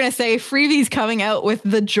thought you were gonna say Freevee's coming out with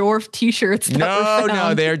the Jorf T-shirts.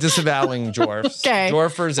 No, they're disavowing Jorfs. Okay.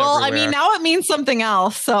 Jorfers. Well, everywhere. I mean, now it means something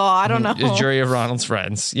else. So I don't know. A jury of Ronald's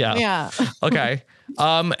friends. Yeah. Yeah. Okay.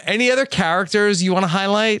 Any other characters you want to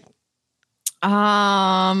highlight?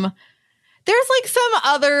 There's like some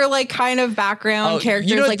other like kind of background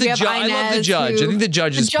characters. Like we have Inez. I love the judge. I think the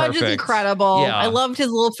judge is perfect. The judge is incredible. Yeah. I loved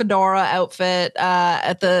his little fedora outfit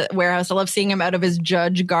at the warehouse. I love seeing him out of his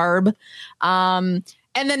judge garb. And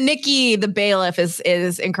then Nikki, the bailiff,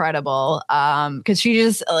 is incredible. Because she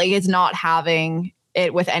just like is not having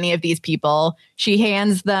it with any of these people. She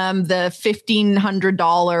hands them the $1,500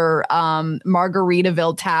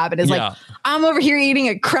 Margaritaville tab and is like, I'm over here eating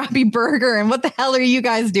a crappy burger, and what the hell are you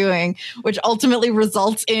guys doing? Which ultimately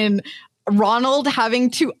results in Ronald having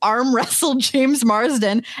to arm wrestle James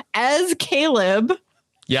Marsden as Caleb.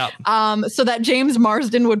 Yeah. So that James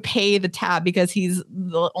Marsden would pay the tab because he's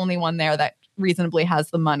the only one there that reasonably has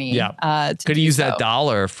the money. Yeah. Could use that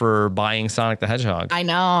dollar for buying Sonic the Hedgehog. I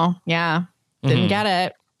know. Yeah. Didn't get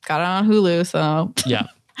it. Got it on Hulu. So yeah.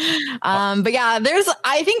 But yeah, there's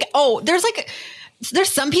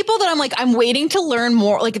some people that I'm waiting to learn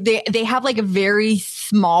more. Like they have like a very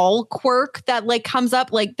small quirk that like comes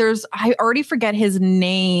up. Like I already forget his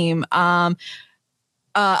name.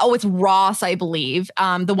 It's Ross, I believe.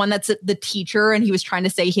 The one that's the teacher, and he was trying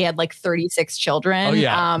to say he had like 36 children. Oh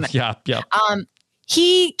yeah. Yeah.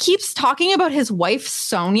 He keeps talking about his wife,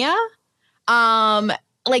 Sonia.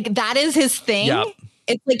 Like that is his thing. Yeah.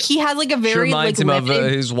 It's like he has like a very reminds like him of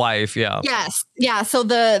his wife. Yeah. Yes. Yeah. So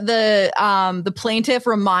the plaintiff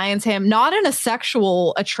reminds him, not in a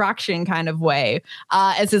sexual attraction kind of way,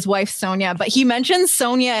 as his wife Sonia, but he mentions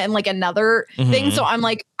Sonia in like another thing. So I'm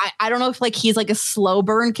like, I don't know if like he's like a slow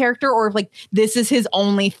burn character or if like this is his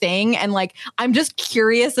only thing. And like I'm just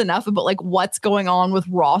curious enough about like what's going on with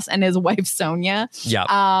Ross and his wife Sonia.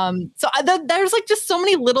 Yeah. So there's like just so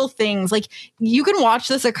many little things. Like you can watch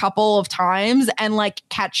this a couple of times and like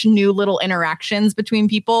catch new little interactions between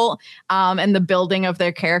people and the building of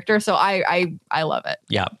their character. So I love it.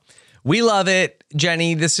 Yeah. We love it,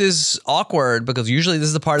 Jenny. This is awkward because usually this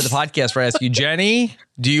is the part of the podcast where I ask you, Jenny,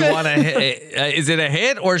 do you want to is it a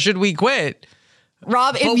hit or should we quit?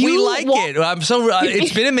 Rob, but we like it. I'm so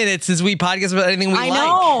it's been a minute since we podcast about anything we like.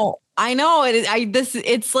 I know.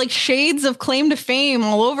 It's like shades of Claim to Fame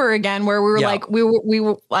all over again, where we were like, we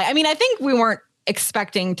were. I mean, I think we weren't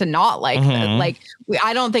expecting to not like this. Like,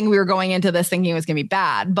 I don't think we were going into this thinking it was going to be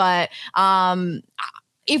bad. But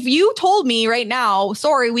if you told me right now,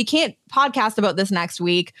 sorry, we can't podcast about this next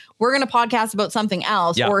week, we're going to podcast about something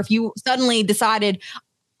else. Yeah. Or if you suddenly decided,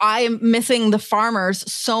 I am missing the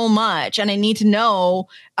farmers so much and I need to know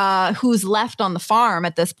who's left on the farm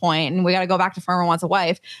at this point, and we got to go back to Farmer Wants a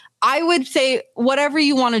Wife, I would say whatever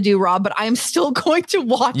you want to do, Rob, but I'm still going to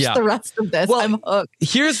watch the rest of this. Well, I'm hooked.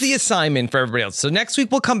 Here's the assignment for everybody else. So next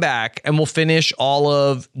week we'll come back and we'll finish all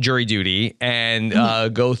of Jury Duty and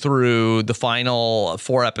go through the final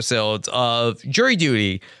 4 episodes of Jury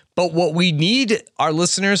Duty. But what we need our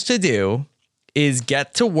listeners to do is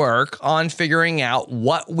get to work on figuring out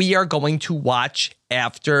what we are going to watch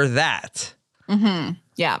after that.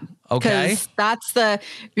 Yeah. Okay. Because that's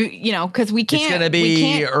because we can't. It's going to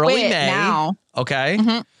be early May now. Okay.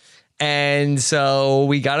 And so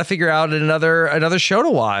we got to figure out another show to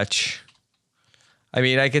watch. I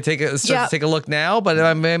mean, I could start to take a look now, but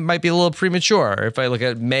it might be a little premature if I look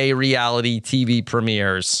at May reality TV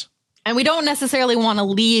premieres. And we don't necessarily want to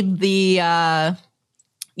lead the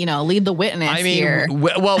lead the witness here.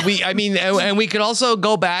 And we could also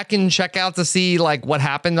go back and check out to see like what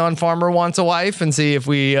happened on Farmer Wants a Wife and see if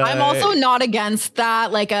we. I'm also not against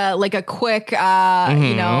that. Like a quick,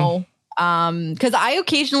 because I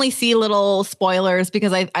occasionally see little spoilers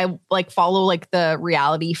because I like follow like the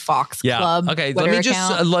reality Fox Club. Okay. Twitter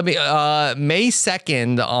May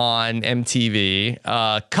 2nd on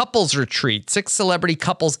MTV, couples retreat. 6 celebrity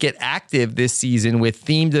couples get active this season with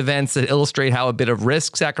themed events that illustrate how a bit of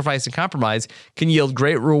risk, sacrifice, and compromise can yield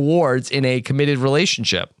great rewards in a committed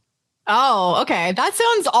relationship. Oh, okay. That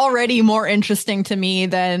sounds already more interesting to me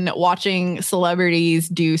than watching celebrities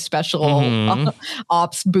do special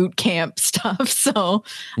ops boot camp stuff. So,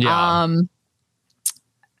 I'm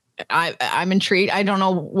intrigued. I don't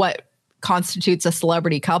know what constitutes a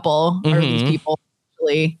celebrity couple. Or these people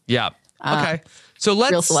actually? Yeah. Okay. So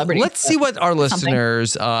let's see what our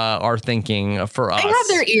listeners are thinking for us. They have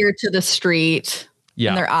their ear to the street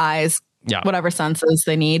and their eyes. Yeah, whatever senses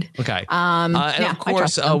they need. Okay. And of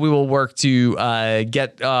course, we will work to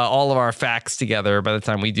get all of our facts together by the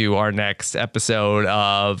time we do our next episode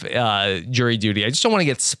of Jury Duty. I just don't want to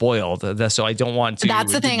get spoiled, so I don't want to.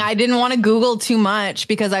 That's the thing. I didn't want to Google too much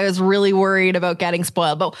because I was really worried about getting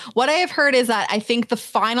spoiled. But what I have heard is that I think the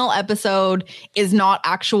final episode is not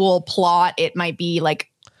actual plot. It might be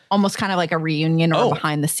like almost kind of like a reunion or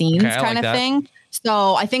behind the scenes kind of thing.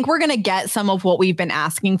 So I think we're going to get some of what we've been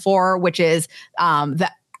asking for, which is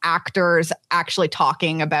the actors actually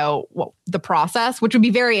talking about the process, which would be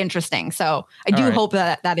very interesting. So I do hope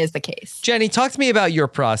that is the case. Jenny, talk to me about your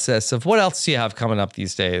process of what else do you have coming up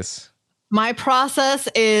these days? My process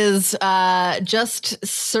is just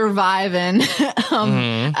surviving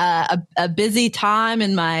a busy time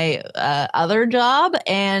in my other job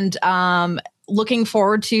and looking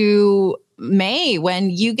forward to May when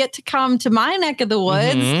you get to come to my neck of the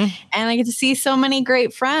woods and I get to see so many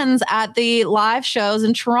great friends at the live shows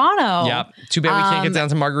in Toronto. Yeah. Too bad we can't get down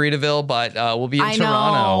to Margaritaville, but we'll be in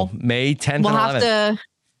Toronto May 10th and 11th.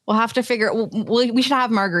 We'll have to figure. We should have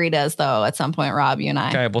margaritas though at some point, Rob. You and I.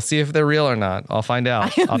 Okay, we'll see if they're real or not. I'll find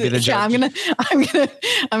out. I'll be the judge.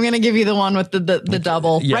 I'm gonna give you the one with the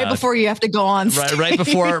double right before you have to go on stage. Right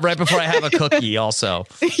before I have a cookie. Also.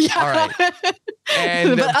 Yeah. All right.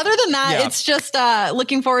 But other than that, it's just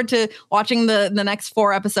looking forward to watching the next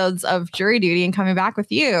 4 episodes of Jury Duty and coming back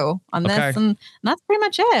with you on this, and that's pretty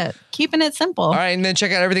much it. Keeping it simple. All right, and then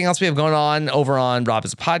check out everything else we have going on over on Rob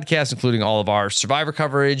is a Podcast, including all of our Survivor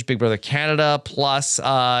coverage, Big Brother Canada, plus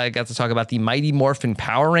I got to talk about the Mighty Morphin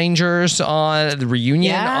Power Rangers on the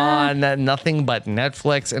reunion on Nothing But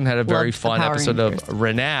Netflix, and had a very fun episode of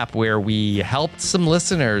Renap where we helped some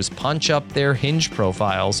listeners punch up their Hinge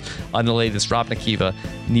profiles on the latest Rob and Akiva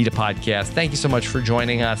Need a Podcast. Thank you so much for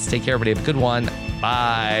joining us. Take care, everybody. Have a good one.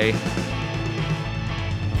 Bye.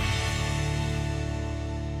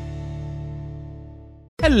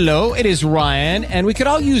 Hello, it is Ryan, and we could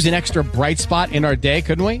all use an extra bright spot in our day,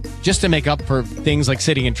 couldn't we? Just to make up for things like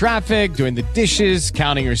sitting in traffic, doing the dishes,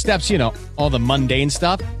 counting your steps, all the mundane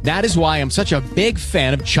stuff. That is why I'm such a big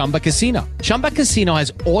fan of Chumba Casino. Chumba Casino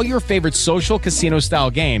has all your favorite social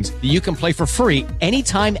casino-style games that you can play for free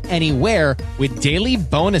anytime, anywhere with daily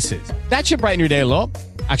bonuses. That should brighten your day a little.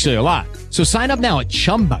 Actually, a lot. So sign up now at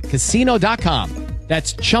ChumbaCasino.com.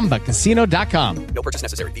 That's ChumbaCasino.com. No purchase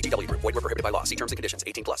necessary. VGW Group. Void where prohibited by law. See terms and conditions.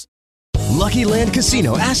 18+. Lucky Land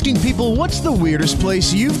Casino, asking people, what's the weirdest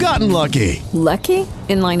place you've gotten lucky? Lucky?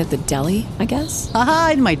 In line at the deli, I guess?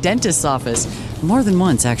 Aha, in my dentist's office. More than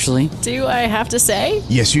once, actually. Do I have to say?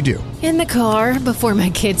 Yes, you do. In the car before my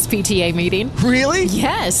kids' PTA meeting. Really?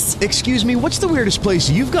 Yes. Excuse me, what's the weirdest place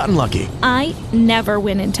you've gotten lucky? I never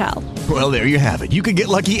win and tell. Well, there you have it. You can get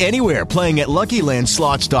lucky anywhere, playing at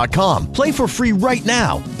LuckyLandSlots.com. Play for free right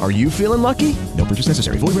now. Are you feeling lucky? No purchase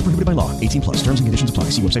necessary. Void where prohibited by law. 18 plus. Terms and conditions apply.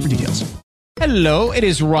 See website for details. Hello, it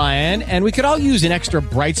is Ryan, and we could all use an extra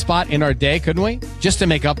bright spot in our day, couldn't we? Just to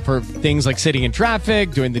make up for things like sitting in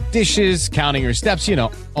traffic, doing the dishes, counting your steps,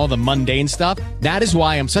 all the mundane stuff. That is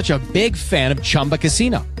why I'm such a big fan of Chumba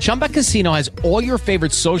Casino. Chumba Casino has all your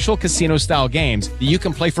favorite social casino-style games that you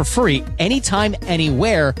can play for free anytime,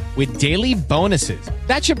 anywhere with daily bonuses.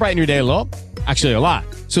 That should brighten your day a little. Actually, a lot.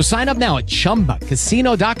 So sign up now at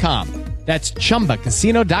ChumbaCasino.com. That's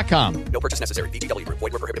ChumbaCasino.com. No purchase necessary. VGW Group.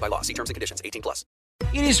 Void where prohibited by law. See terms and conditions. 18 plus.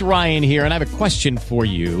 It is Ryan here, and I have a question for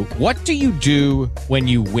you. What do you do when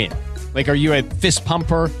you win? Like, are you a fist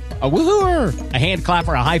pumper, a woohooer, a hand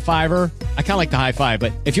clapper, a high fiver? I kind of like the high five,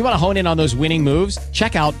 but if you want to hone in on those winning moves,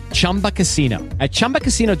 check out Chumba Casino. At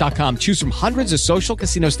ChumbaCasino.com, choose from hundreds of social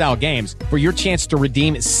casino-style games for your chance to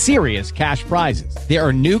redeem serious cash prizes. There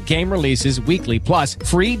are new game releases weekly, plus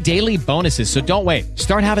free daily bonuses. So don't wait.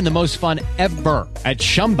 Start having the most fun ever at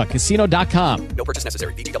ChumbaCasino.com. No purchase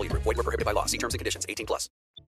necessary. VGW Group. Void where prohibited by law. See terms and conditions. 18 plus.